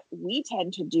of what we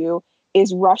tend to do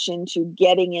is rush into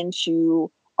getting into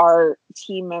our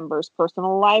team members'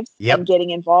 personal lives and getting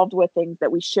involved with things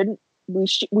that we shouldn't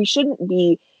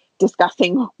be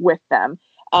discussing with them.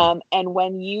 And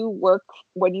when you work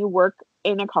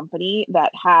in a company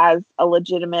that has a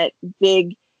legitimate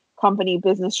big company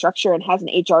business structure and has an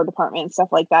HR department and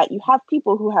stuff like that, you have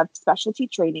people who have specialty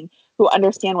training, who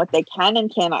understand what they can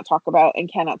and cannot talk about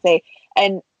and cannot say,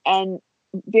 and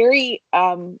very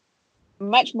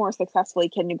much more successfully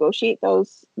can negotiate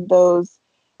those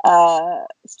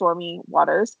stormy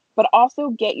waters, but also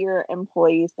get your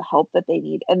employees the help that they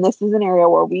need. And this is an area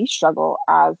where we struggle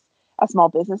as a small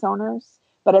business owners,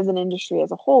 but as an industry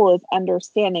as a whole, is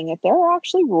understanding that there are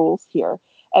actually rules here,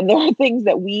 and there are things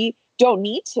that we don't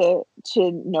need to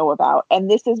know about. And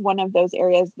this is one of those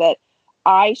areas that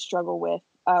I struggle with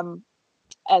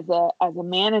as a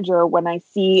manager, when I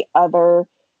see other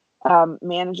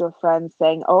manager friends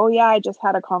saying, "Oh yeah, I just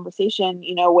had a conversation,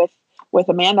 with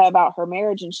Amanda about her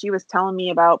marriage, and she was telling me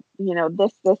about,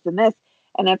 this, and this."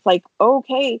 And it's like,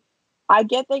 okay, I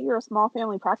get that you're a small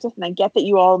family practice, and I get that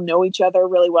you all know each other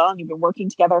really well and you've been working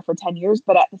together for 10 years,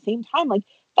 but at the same time, like,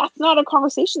 that's not a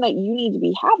conversation that you need to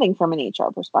be having from an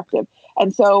HR perspective.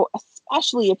 And so,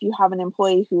 especially if you have an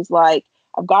employee who's like,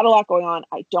 I've got a lot going on,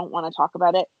 I don't want to talk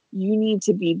about it, you need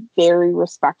to be very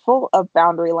respectful of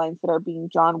boundary lines that are being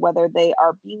drawn, whether they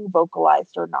are being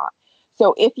vocalized or not.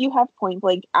 So if you have point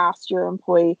blank asked your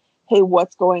employee, hey,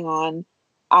 what's going on?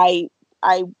 I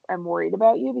am worried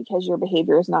about you because your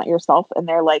behavior is not yourself. And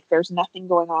they're like, there's nothing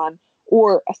going on.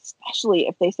 Or especially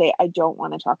if they say, I don't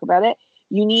want to talk about it,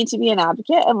 you need to be an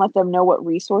advocate and let them know what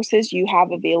resources you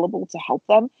have available to help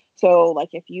them. So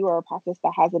like, if you are a practice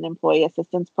that has an employee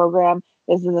assistance program,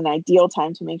 this is an ideal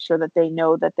time to make sure that they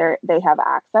know that they have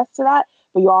access to that.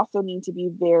 But you also need to be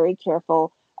very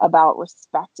careful about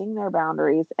respecting their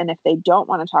boundaries. And if they don't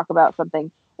want to talk about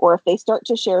something, or if they start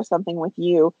to share something with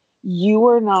you, you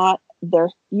are not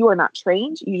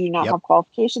trained. You do not have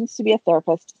qualifications to be a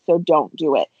therapist. So don't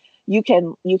do it. You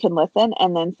can listen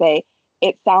and then say,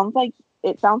 it sounds like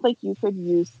you could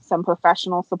use some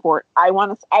professional support. I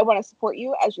want to support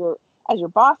you as your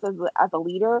boss, as a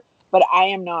leader, but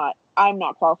I'm not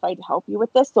qualified to help you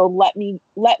with this. So let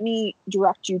me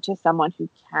direct you to someone who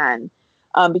can.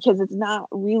 because it's not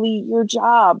really your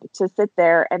job to sit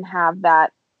there and have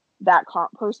that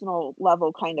personal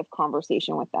level kind of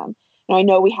conversation with them. And I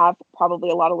know we have probably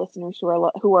a lot of listeners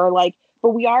who are like, but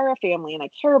we are a family and I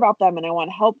care about them and I want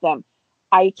to help them.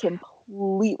 I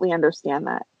completely understand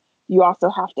that. You also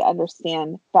have to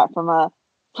understand that from a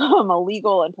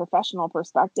legal and professional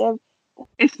perspective,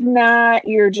 it's not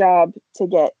your job to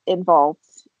get involved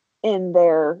in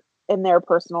their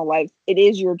personal lives. It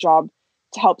is your job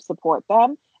to help support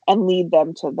them and lead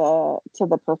them to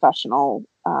the professional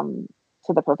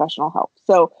help.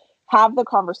 So have the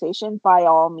conversation by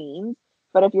all means.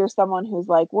 But if you're someone who's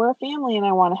like, we're a family and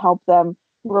I want to help them,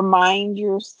 remind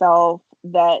yourself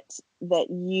that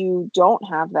you don't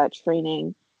have that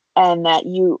training and that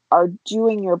you are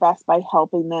doing your best by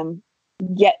helping them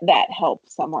get that help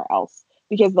somewhere else.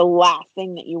 Because the last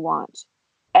thing that you want,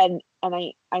 and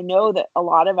I know that a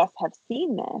lot of us have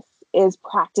seen this, is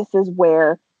practices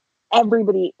where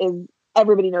everybody knows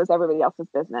everybody else's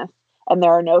business and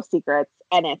there are no secrets,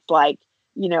 and it's like,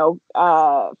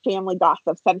 family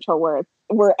gossip central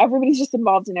where everybody's just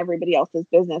involved in everybody else's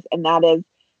business, and that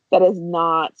is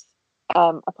not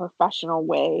a professional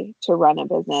way to run a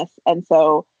business. And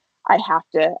so I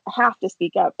have to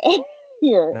speak up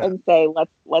here and say,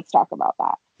 let's talk about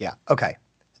that. Yeah. Okay.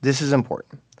 This is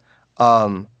important.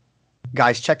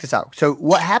 Guys, check this out. So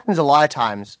what happens a lot of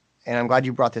times, and I'm glad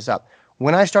you brought this up,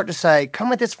 when I start to say,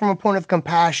 come at this from a point of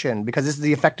compassion, because this is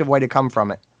the effective way to come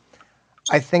from it,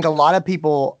 I think a lot of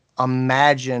people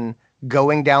imagine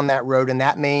going down that road, and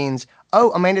that means,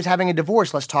 oh, Amanda's having a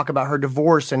divorce. Let's talk about her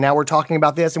divorce, and now we're talking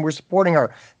about this, and we're supporting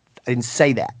her. I didn't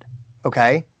say that,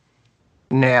 okay?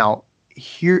 Now,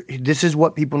 this is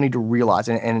what people need to realize,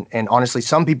 and honestly,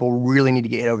 some people really need to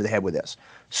get hit over the head with this.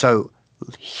 So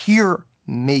hear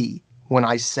me when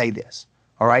I say this,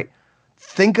 all right?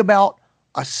 Think about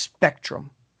a spectrum,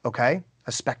 okay?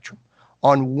 A spectrum.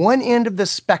 On one end of the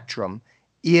spectrum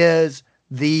is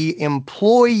the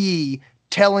employee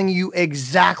telling you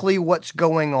exactly what's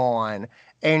going on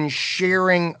and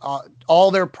sharing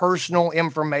all their personal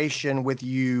information with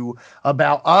you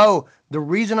about, oh, the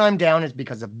reason I'm down is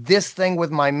because of this thing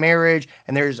with my marriage,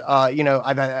 and there's,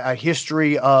 I've had a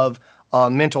history of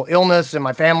mental illness in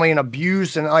my family and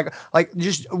abuse, and like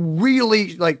just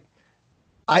really like,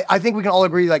 I think we can all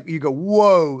agree, like you go,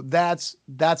 whoa, that's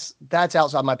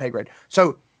outside my pay grade.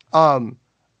 So on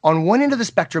one end of the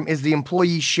spectrum is the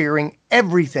employee sharing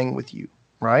everything with you,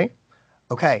 right?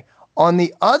 Okay. On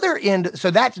the other end,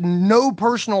 so that's no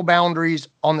personal boundaries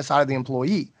on the side of the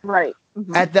employee. Right.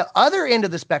 Mm-hmm. At the other end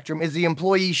of the spectrum is the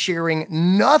employee sharing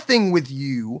nothing with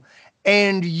you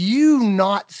and you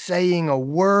not saying a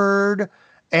word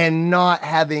and not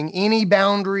having any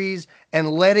boundaries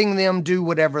and letting them do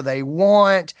whatever they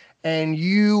want, and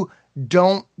you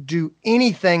don't do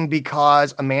anything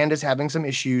because Amanda's having some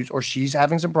issues or she's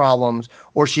having some problems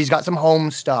or she's got some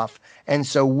home stuff. And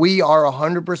so we are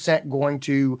 100% going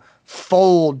to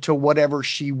fold to whatever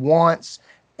she wants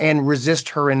and resist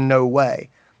her in no way.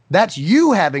 That's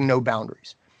you having no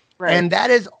boundaries. Right. And that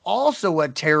is also a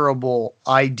terrible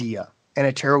idea and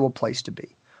a terrible place to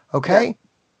be. Okay? Yeah.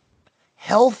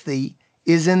 Healthy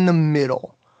is in the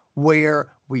middle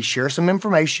where we share some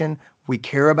information, we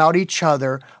care about each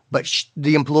other, but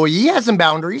the employee has some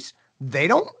boundaries. They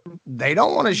don't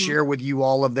want to share with you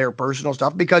all of their personal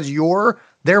stuff because you're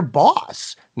their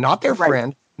boss, not their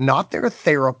friend, not their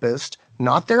therapist,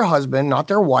 not their husband, not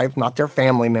their wife, not their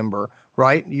family member,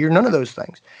 right? You're none of those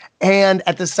things. And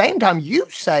at the same time, you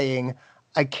saying,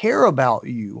 I care about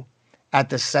you. At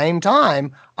the same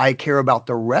time, I care about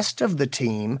the rest of the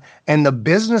team and the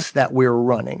business that we're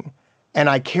running. And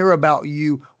I care about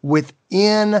you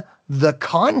within the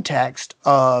context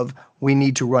of we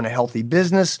need to run a healthy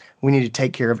business. We need to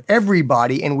take care of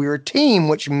everybody. And we're a team,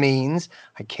 which means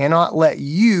I cannot let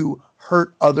you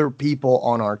hurt other people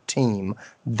on our team.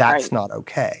 That's not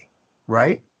okay.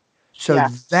 Right? So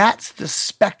that's the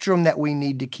spectrum that we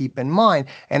need to keep in mind.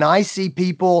 And I see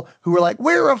people who are like,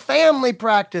 we're a family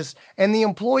practice, and the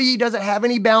employee doesn't have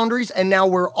any boundaries, and now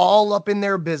we're all up in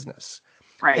their business.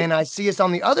 Right. And I see us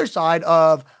on the other side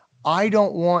of, I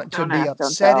don't want to be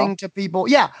upsetting to people.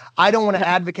 Yeah, I don't want to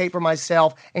advocate for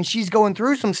myself. And she's going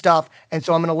through some stuff. And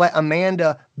so I'm going to let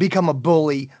Amanda become a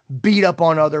bully, beat up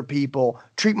on other people,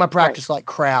 treat my practice like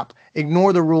crap,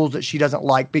 ignore the rules that she doesn't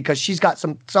like because she's got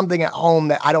something at home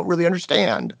that I don't really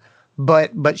understand.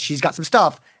 But she's got some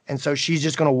stuff. And so she's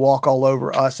just going to walk all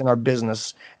over us and our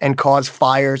business and cause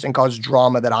fires and cause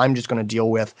drama that I'm just going to deal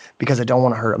with because I don't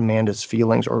want to hurt Amanda's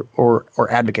feelings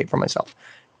or advocate for myself.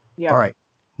 Yeah. All right.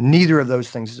 Neither of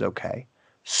those things is okay.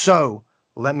 So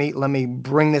let me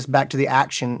bring this back to the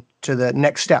action, to the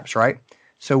next steps, right?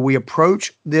 So we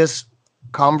approach this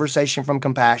conversation from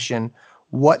compassion.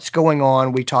 What's going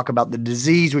on? We talk about the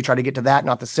disease. We try to get to that,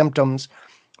 not the symptoms.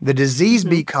 The disease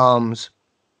becomes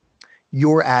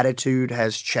your attitude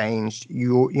has changed.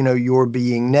 You're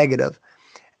being negative.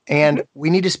 And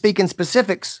we need to speak in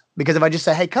specifics, because if I just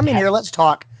say, hey, come in here, let's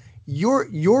talk, you're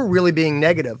really being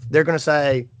negative. They're going to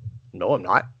say, no, I'm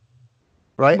not.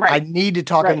 Right? I need to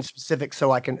talk in specifics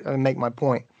so I can make my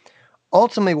point.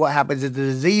 Ultimately, what happens is the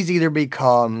disease either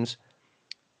becomes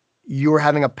you're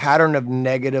having a pattern of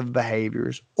negative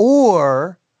behaviors,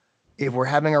 or if we're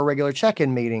having our regular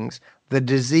check-in meetings, the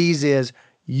disease is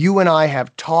you and I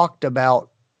have talked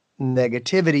about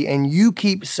negativity and you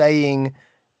keep saying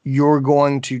you're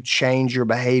going to change your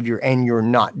behavior and you're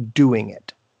not doing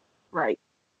it. Right.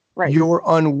 Your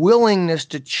unwillingness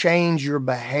to change your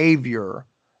behavior,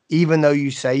 even though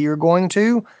you say you're going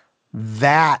to,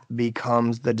 that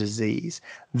becomes the disease.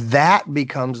 That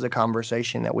becomes the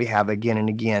conversation that we have again and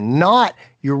again. Not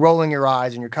you're rolling your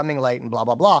eyes and you're coming late and blah,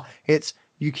 blah, blah. It's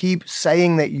you keep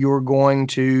saying that you're going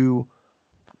to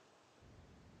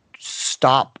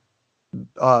stop,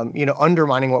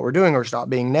 undermining what we're doing or stop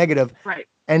being negative. Right.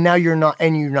 And now you're not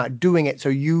doing it. So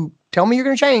you tell me you're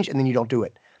going to change and then you don't do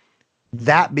it.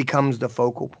 That becomes the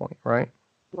focal point, right?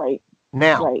 Right.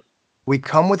 Now, we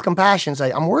come with compassion,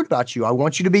 say, I'm worried about you. I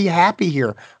want you to be happy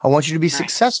here. I want you to be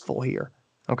successful here.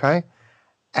 Okay?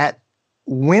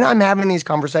 When I'm having these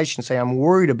conversations, say, I'm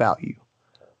worried about you,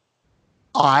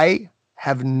 I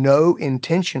have no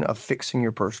intention of fixing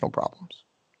your personal problems.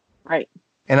 Right.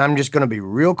 And I'm just going to be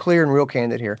real clear and real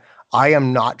candid here. I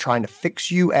am not trying to fix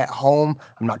you at home.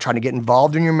 I'm not trying to get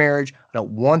involved in your marriage. I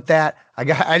don't want that.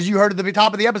 As you heard at the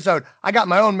top of the episode, I got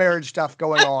my own marriage stuff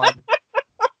going on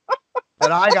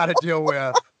that I got to deal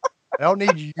with. I don't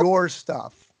need your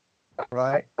stuff,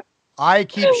 right? I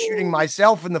keep shooting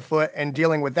myself in the foot and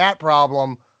dealing with that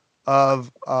problem of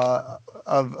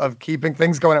keeping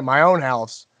things going at my own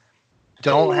house.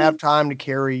 Don't have time to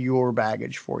carry your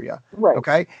baggage for you. Right.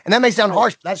 Okay. And that may sound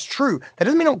harsh, but that's true. That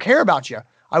doesn't mean I don't care about you.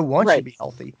 I want you to be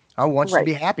healthy. I want you to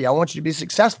be happy. I want you to be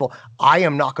successful. I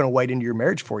am not going to wade into your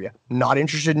marriage for you. Not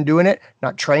interested in doing it.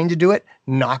 Not trained to do it.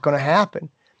 Not going to happen.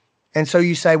 And so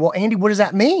you say, well, Andy, what does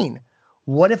that mean?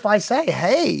 What if I say,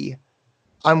 hey,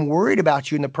 I'm worried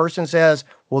about you. And the person says,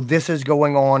 well, this is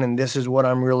going on and this is what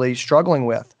I'm really struggling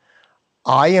with.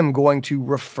 I am going to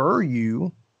refer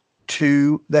you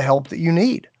to the help that you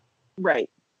need. Right.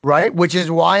 Which is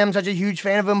why I'm such a huge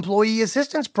fan of employee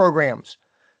assistance programs.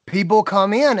 People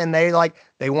come in and they want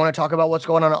to talk about what's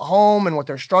going on at home and what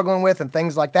they're struggling with and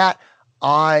things like that.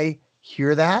 I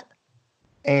hear that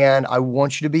and I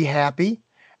want you to be happy.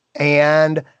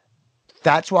 And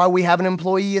that's why we have an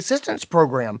employee assistance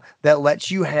program that lets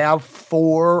you have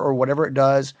 4 or whatever it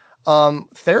does,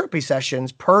 therapy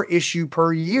sessions per issue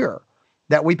per year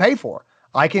that we pay for.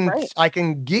 I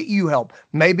can get you help.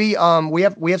 Maybe we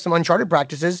have some uncharted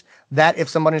practices that if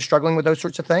someone is struggling with those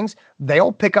sorts of things,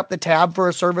 they'll pick up the tab for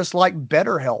a service like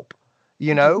BetterHelp,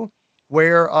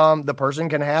 where the person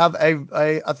can have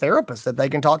a therapist that they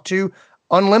can talk to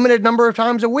unlimited number of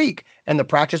times a week, and the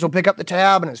practice will pick up the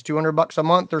tab and it's $200 a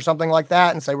month or something like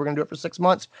that, and say we're going to do it for 6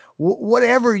 months.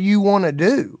 Whatever you want to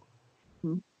do.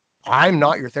 I'm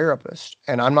not your therapist,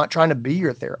 and I'm not trying to be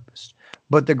your therapist.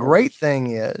 But the great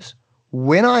thing is,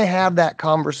 when I have that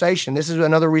conversation, this is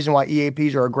another reason why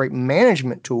EAPs are a great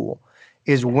management tool,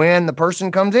 is when the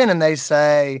person comes in and they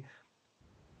say,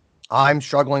 I'm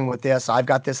struggling with this. I've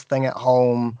got this thing at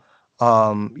home.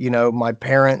 My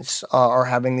parents are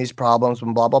having these problems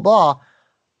and blah, blah, blah.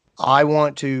 I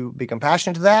want to be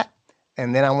compassionate to that.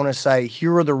 And then I want to say,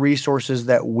 here are the resources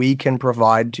that we can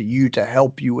provide to you to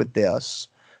help you with this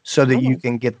so that you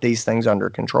can get these things under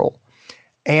control.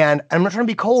 And I'm not trying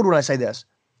to be cold when I say this,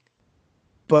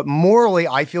 but morally,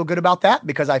 I feel good about that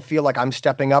because I feel like I'm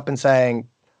stepping up and saying,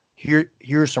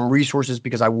 here's some resources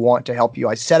because I want to help you.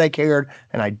 I said I cared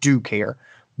and I do care.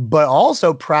 But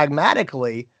also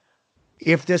pragmatically,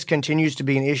 if this continues to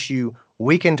be an issue,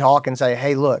 we can talk and say,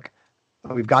 hey, look,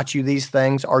 we've got you these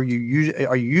things. Are you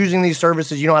using these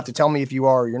services? You don't have to tell me if you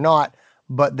are or you're not,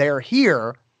 but they're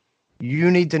here.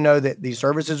 You need to know that these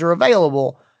services are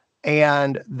available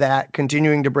and that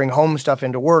continuing to bring home stuff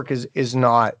into work is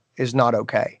not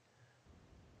okay.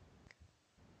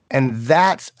 And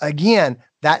that's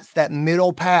that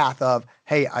middle path of,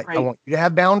 hey, I want you to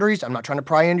have boundaries. I'm not trying to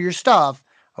pry into your stuff.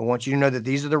 I want you to know that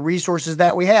these are the resources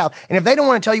that we have. And if they don't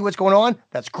want to tell you what's going on,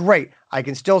 that's great. I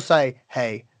can still say,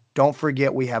 hey, don't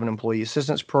forget we have an employee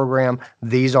assistance program.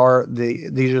 These are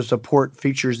support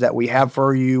features that we have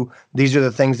for you. These are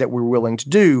the things that we're willing to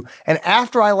do. And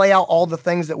after I lay out all the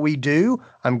things that we do,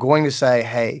 I'm going to say,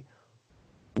 hey,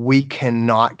 we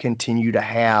cannot continue to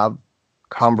have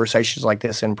conversations like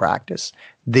this in practice.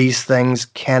 These things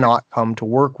cannot come to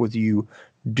work with you.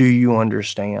 Do you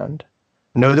understand?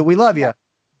 Know that we love you,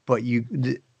 but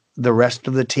the rest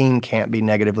of the team can't be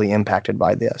negatively impacted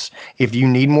by this. If you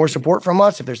need more support from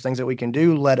us, if there's things that we can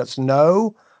do, let us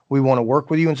know. We want to work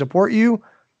with you and support you.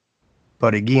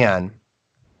 But again,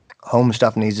 home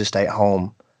stuff needs to stay at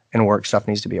home and work stuff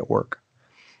needs to be at work.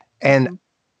 And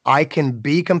I can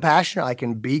be compassionate. I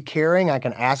can be caring. I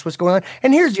can ask what's going on.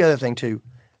 And here's the other thing too.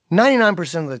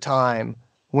 99% of the time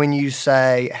when you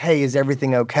say, hey, is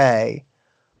everything okay?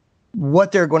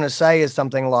 What they're going to say is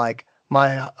something like,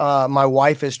 my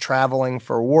wife is traveling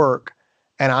for work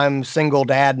and I'm single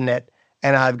dadding it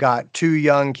and I've got 2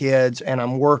 young kids and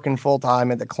I'm working full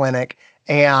time at the clinic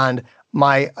and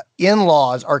my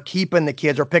in-laws are keeping the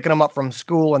kids or picking them up from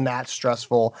school and that's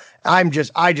stressful. I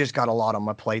just got a lot on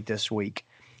my plate this week.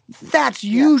 That's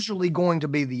usually going to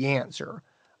be the answer.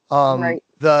 Right.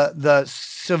 The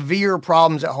severe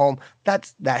problems at home,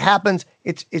 that happens.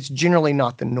 It's generally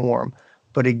not the norm.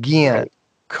 But again,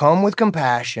 come with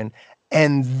compassion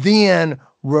and then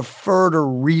refer to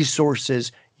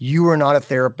resources. You are not a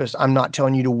therapist. I'm not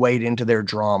telling you to wade into their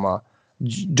drama.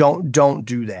 Don't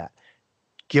do that.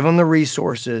 Give them the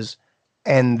resources.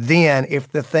 And then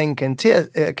if the thing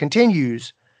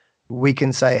continues, we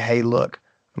can say, hey, look,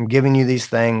 I'm giving you these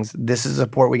things. This is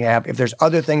support we have. If there's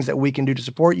other things that we can do to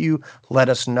support you, let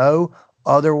us know.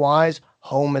 Otherwise,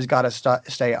 home has got to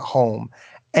stay at home.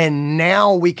 And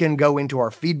now we can go into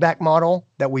our feedback model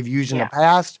that we've used in the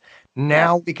past.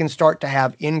 Now we can start to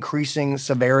have increasing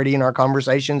severity in our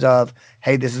conversations of,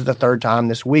 hey, this is the 3rd time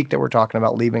this week that we're talking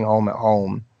about leaving home at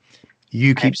home.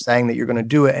 You keep saying that you're going to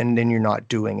do it and then you're not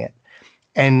doing it.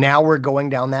 And now we're going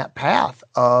down that path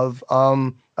of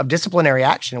disciplinary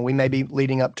action. We may be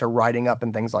leading up to writing up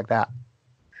and things like that.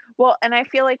 Well, and I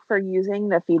feel like for using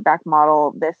the feedback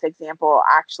model, this example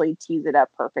actually tees it up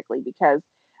perfectly because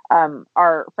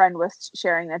our friend was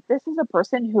sharing that this is a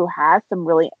person who has some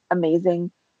really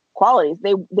amazing qualities.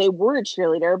 They were a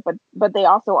cheerleader, but they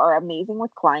also are amazing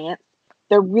with clients.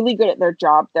 They're really good at their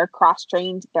job. They're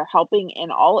cross-trained. They're helping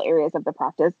in all areas of the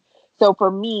practice. So for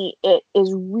me, it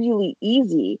is really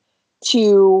easy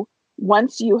to,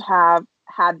 once you have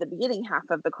had the beginning half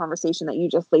of the conversation that you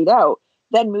just laid out,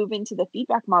 then move into the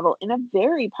feedback model in a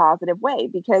very positive way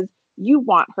because you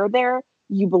want her there.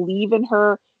 You believe in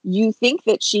her. You think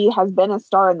that she has been a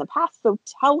star in the past. So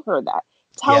tell her that.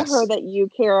 Tell her that you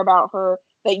care about her,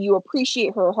 that you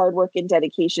appreciate her hard work and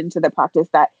dedication to the practice,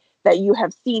 that you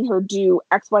have seen her do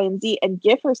X, Y, and Z, and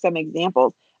give her some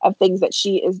examples of things that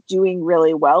she is doing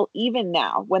really well, even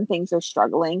now when things are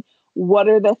struggling. What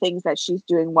are the things that she's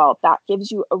doing well? That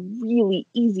gives you a really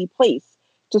easy place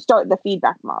to start the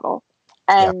feedback model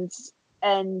and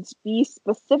be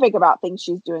specific about things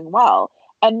she's doing well.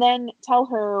 And then tell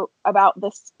her about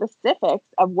the specifics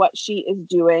of what she is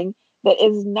doing that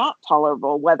is not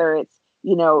tolerable, whether it's,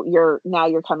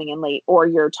 you're coming in late or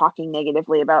you're talking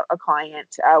negatively about a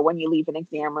client when you leave an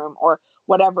exam room or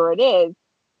whatever it is.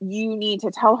 You need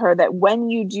to tell her that when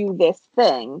you do this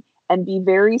thing and be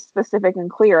very specific and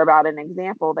clear about an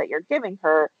example that you're giving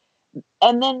her,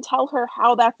 and then tell her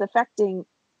how that's affecting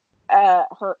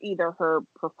either her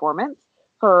performance,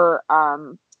 her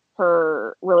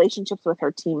relationships with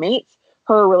her teammates,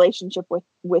 her relationship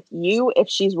with you. If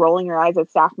she's rolling her eyes at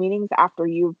staff meetings after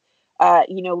you've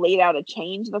laid out a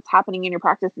change that's happening in your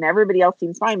practice and everybody else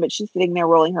seems fine, but she's sitting there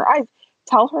rolling her eyes,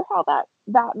 tell her how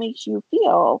that makes you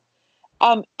feel.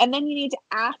 And then you need to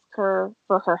ask her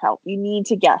for her help. You need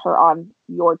to get her on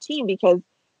your team because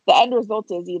the end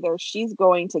result is either she's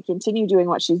going to continue doing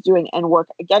what she's doing and work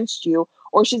against you,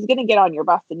 or she's going to get on your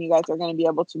bus and you guys are going to be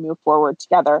able to move forward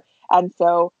together. And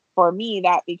so for me,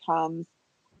 that becomes,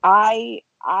 I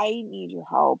need your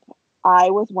help.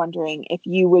 I was wondering if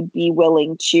you would be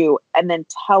willing to, and then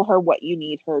tell her what you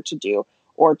need her to do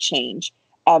or change.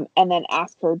 And then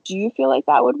ask her, do you feel like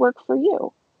that would work for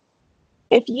you?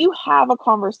 If you have a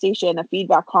conversation, a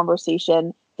feedback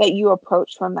conversation that you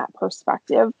approach from that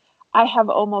perspective, I have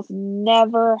almost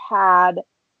never had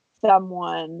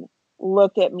someone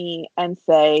look at me and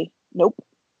say, nope.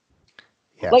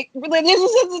 Yeah. Like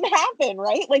this doesn't happen,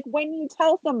 right? Like when you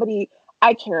tell somebody,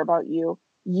 I care about you,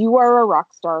 you are a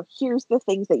rock star, here's the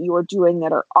things that you are doing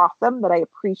that are awesome, that I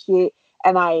appreciate,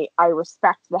 and I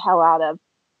respect the hell out of,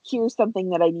 here's something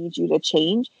that I need you to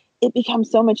change. It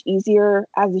becomes so much easier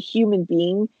as a human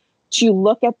being to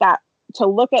look at that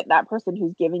person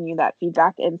who's giving you that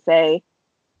feedback and say,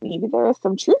 maybe there is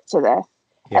some truth to this.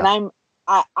 Yeah. And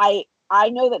I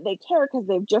know that they care because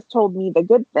they've just told me the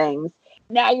good things.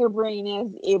 now your brain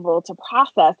is able to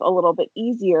process a little bit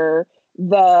easier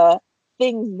the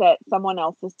things that someone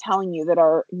else is telling you that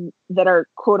are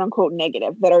quote unquote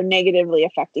negative, that are negatively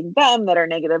affecting them, that are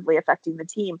negatively affecting the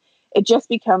team. It just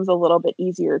becomes a little bit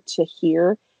easier to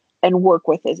hear and work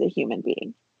with as a human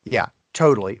being. Yeah,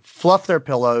 totally. Fluff their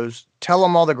pillows. Tell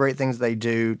them all the great things they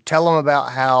do. Tell them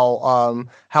about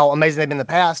how amazing they've been in the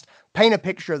past. Paint a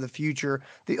picture of the future.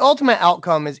 The ultimate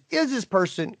outcome is this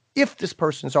person, if this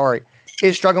person, sorry,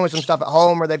 is struggling with some stuff at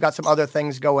home or they've got some other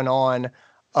things going on,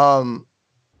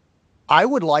 I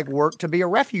would like work to be a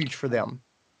refuge for them.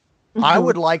 I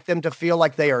would like them to feel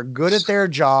like they are good at their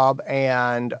job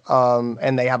and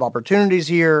they have opportunities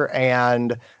here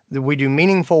and we do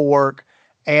meaningful work.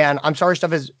 And I'm sorry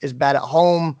stuff is bad at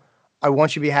home. I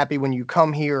want you to be happy when you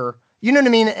come here. You know what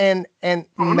I mean? And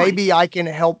maybe I can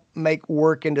help make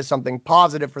work into something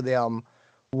positive for them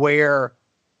where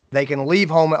they can leave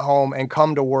home at home and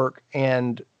come to work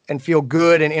and feel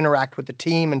good and interact with the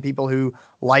team and people who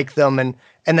like them and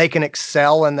they can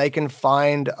excel and they can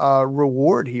find a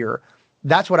reward here.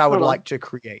 That's what I would like to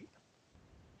create.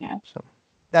 Yeah. So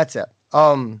that's it.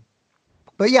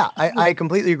 But yeah, I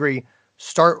completely agree.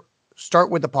 Start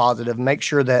with the positive, make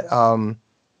sure that,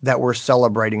 that we're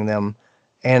celebrating them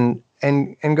and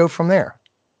go from there.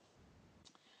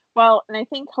 Well, and I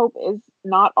think hope is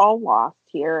not all lost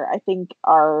here. I think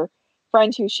our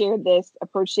friend who shared this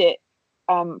approached it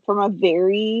from a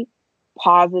very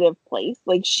positive place.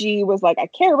 Like she was like, I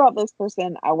care about this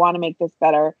person. I want to make this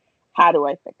better. How do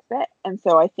I fix it? And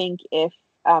so I think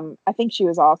I think she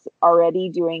was also already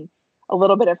doing a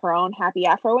little bit of her own happy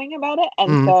afroing about it.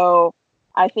 And so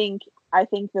I think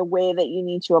the way that you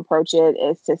need to approach it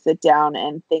is to sit down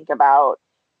and think about,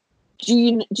 do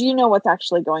you know what's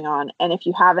actually going on? And if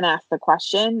you haven't asked the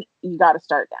question, you got to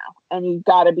start now and you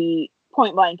got to be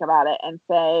point blank about it and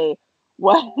say,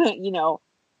 what,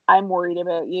 I'm worried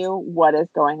about you. What is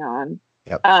going on?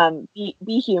 Yep.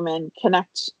 Be human,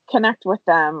 connect with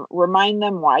them, remind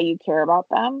them why you care about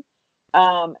them.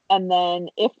 And then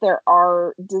if there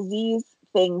are disease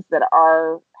things that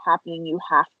are happening, you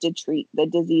have to treat the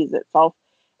disease itself.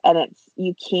 And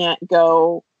you can't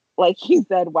go, like you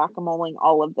said, whack-a-moling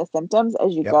all of the symptoms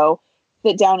as you go.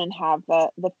 Sit down and have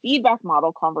the feedback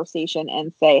model conversation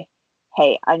and say,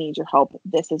 hey, I need your help.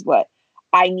 This is what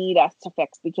I need us to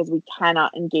fix because we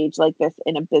cannot engage like this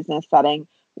in a business setting.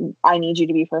 I need you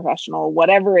to be professional.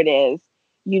 Whatever it is,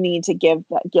 you need to give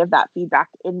that feedback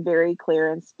in very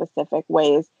clear and specific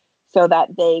ways so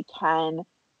that they can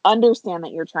understand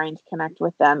that you're trying to connect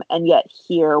with them and yet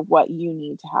hear what you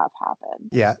need to have happen.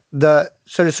 Yeah.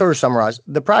 So to sort of summarize,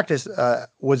 the practice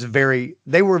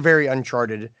they were very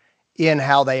uncharted in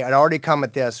how they had already come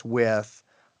at this with,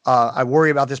 I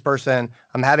worry about this person.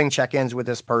 I'm having check-ins with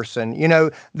this person.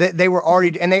 They were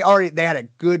already, and they had a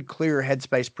good, clear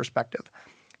headspace perspective.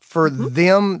 For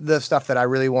them, the stuff that I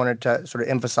really wanted to sort of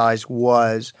emphasize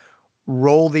was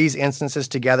roll these instances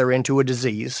together into a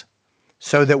disease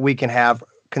so that we can have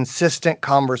consistent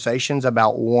conversations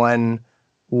about one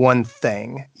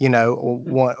thing,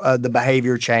 the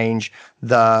behavior change,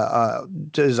 the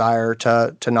desire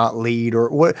to not lead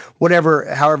or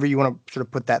whatever, however you want to sort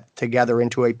of put that together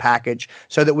into a package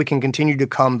so that we can continue to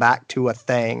come back to a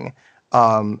thing.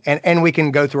 And we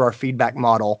can go through our feedback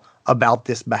model about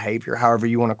this behavior, however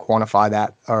you want to quantify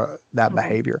that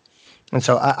behavior. And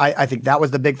so I think that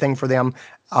was the big thing for them.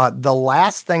 The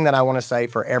last thing that I want to say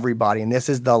for everybody, and this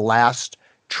is the last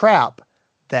trap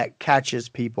that catches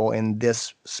people in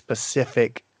this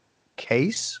specific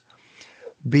case,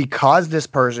 because this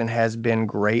person has been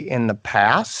great in the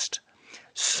past,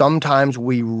 sometimes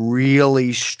we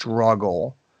really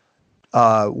struggle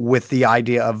with the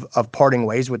idea of parting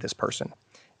ways with this person.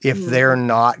 If they're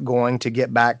not going to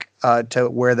get back to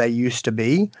where they used to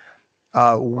be,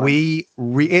 and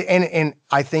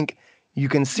I think you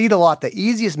can see it a lot. The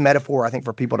easiest metaphor I think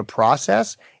for people to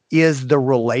process is the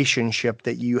relationship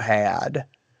that you had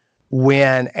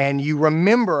and you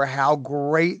remember how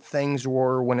great things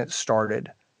were when it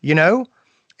started,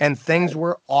 and things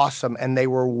were awesome and they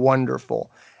were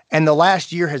wonderful. And the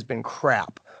last year has been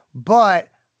crap, but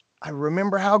I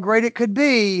remember how great it could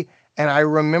be. And I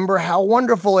remember how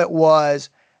wonderful it was.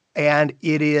 And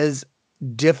it is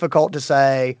difficult to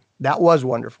say that was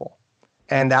wonderful.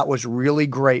 And that was really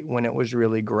great when it was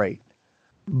really great.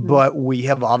 But we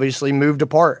have obviously moved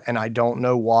apart and I don't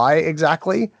know why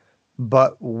exactly,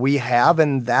 but we have,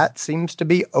 and that seems to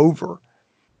be over.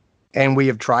 And we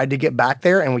have tried to get back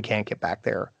there and we can't get back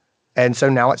there. And so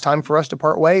now it's time for us to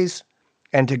part ways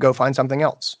and to go find something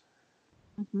else.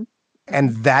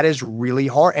 And that is really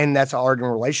hard. And that's hard in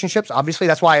relationships. Obviously,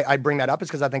 that's why I bring that up, is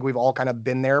because I think we've all kind of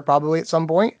been there probably at some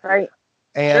point. Right.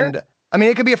 And Sure. I mean,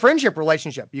 it could be a friendship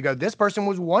relationship. You go, this person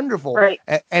was wonderful. Right.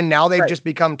 And now they've Right. just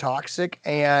become toxic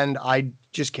and I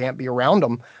just can't be around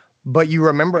them. But you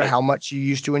remember Right. how much you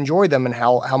used to enjoy them and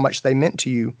how much they meant to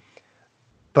you.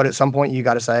 But at some point you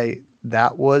got to say,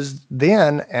 that was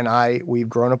then, and we've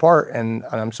grown apart, and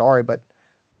I'm sorry, but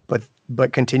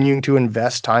continuing to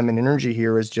invest time and energy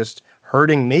here is just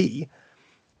hurting me.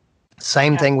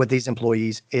 Same thing with these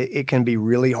employees. It can be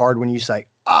really hard when you say,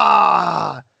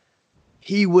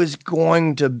 he was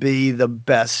going to be the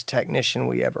best technician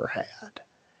we ever had.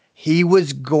 He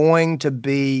was going to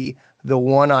be the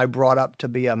one I brought up to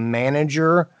be a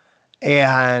manager,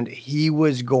 and he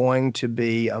was going to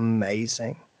be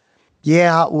amazing.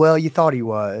 Yeah, well, you thought he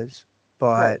was,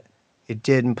 but it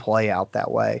didn't play out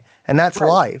that way. And that's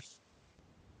life.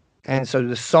 And so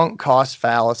the sunk cost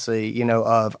fallacy,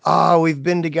 of, we've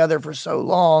been together for so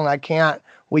long,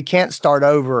 we can't start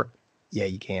over. Yeah,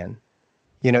 you can,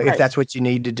 if that's what you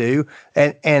need to do.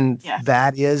 And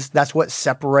that's what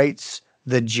separates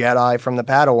the Jedi from the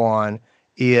Padawan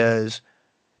is,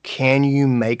 can you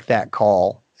make that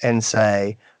call and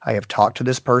say, I have talked to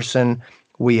this person.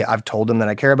 I've told them that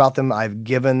I care about them. I've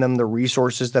given them the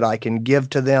resources that I can give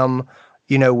to them.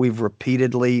 We've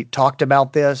repeatedly talked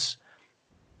about this.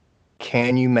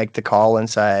 Can you make the call and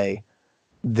say,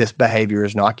 this behavior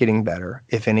is not getting better.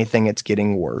 If anything, it's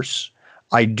getting worse.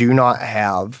 I do not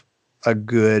have a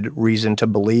good reason to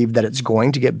believe that it's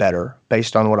going to get better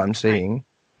based on what I'm seeing.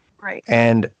 Right.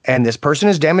 And this person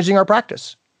is damaging our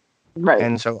practice. Right.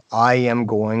 And so I am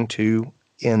going to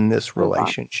end this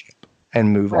relationship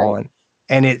and move on.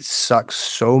 And it sucks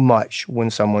so much when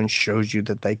someone shows you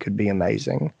that they could be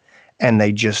amazing and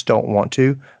they just don't want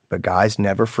to. But guys,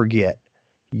 never forget,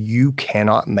 you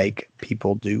cannot make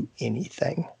people do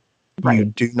anything. You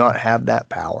do not have that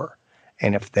power.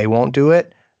 And if they won't do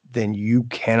it, then you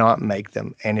cannot make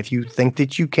them. And if you think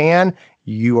that you can,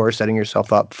 you are setting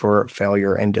yourself up for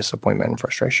failure and disappointment and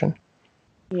frustration.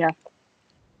 Yeah.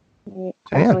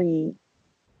 I agree.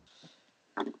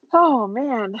 Oh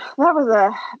man, that was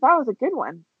a good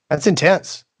one. That's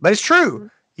intense, but it's true.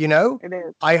 It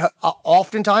is. I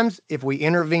oftentimes, if we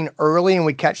intervene early and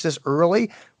we catch this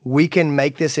early, we can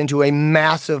make this into a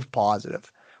massive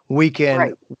positive. We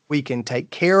can take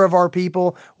care of our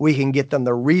people. We can get them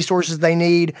the resources they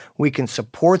need. We can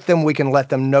support them. We can let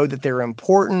them know that they're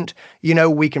important.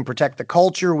 We can protect the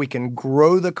culture. We can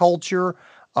grow the culture.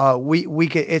 We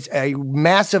can. It's a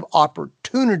massive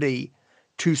opportunity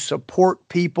to support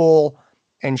people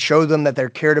and show them that they're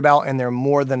cared about and they're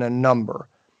more than a number.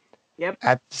 Yep.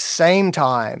 At the same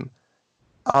time,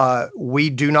 we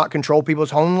do not control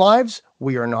people's home lives.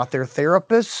 We are not their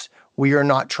therapists. We are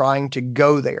not trying to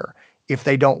go there. If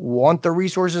they don't want the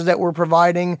resources that we're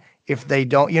providing, if they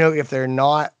don't, if they're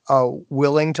not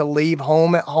willing to leave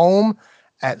home at home,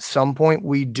 at some point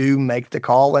we do make the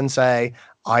call and say,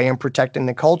 I am protecting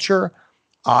the culture.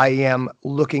 I am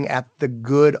looking at the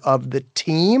good of the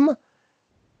team.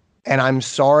 And I'm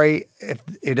sorry if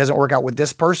it doesn't work out with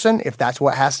this person, if that's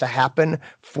what has to happen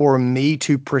for me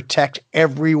to protect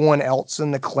everyone else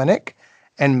in the clinic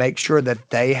and make sure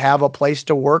that they have a place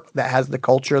to work that has the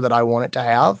culture that I want it to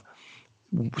have.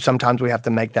 Sometimes we have to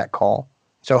make that call.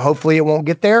 So hopefully it won't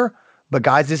get there. But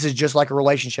guys, this is just like a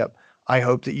relationship. I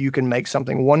hope that you can make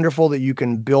something wonderful, that you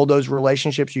can build those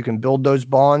relationships, you can build those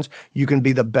bonds, you can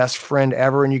be the best friend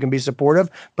ever, and you can be supportive.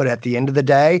 But at the end of the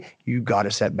day, you got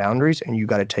to set boundaries and you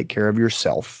got to take care of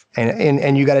yourself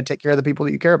and you got to take care of the people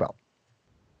that you care about.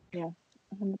 Yeah,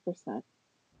 100%.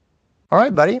 All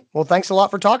right, buddy. Well, thanks a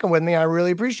lot for talking with me. I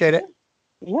really appreciate it.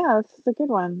 Yeah, this is a good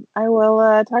one. I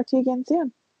will talk to you again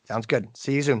soon. Sounds good.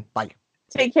 See you soon. Bye.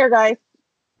 Take care, guys.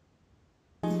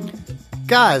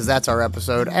 Guys, that's our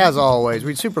episode. As always,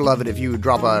 we'd super love it if you would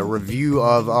drop a review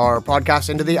of our podcast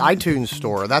into the iTunes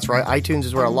store. That's right. iTunes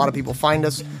is where a lot of people find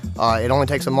us. It only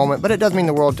takes a moment, but it does mean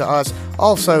the world to us.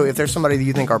 Also, if there's somebody that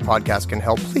you think our podcast can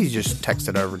help, please just text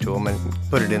it over to them and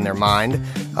put it in their mind.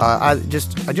 I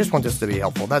just want this to be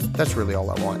helpful. That's really all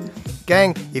I want.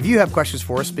 Gang, if you have questions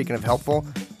for us, speaking of helpful,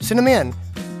 send them in.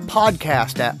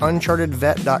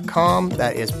 podcast@unchartedvet.com.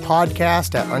 That is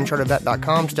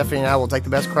podcast@unchartedvet.com. Stephanie and I will take the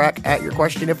best crack at your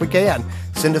question if we can.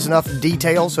 Send us enough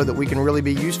details so that we can really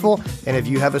be useful. And if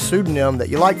you have a pseudonym that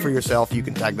you like for yourself, you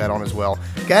can tag that on as well.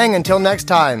 Gang, until next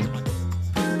time,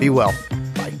 be well.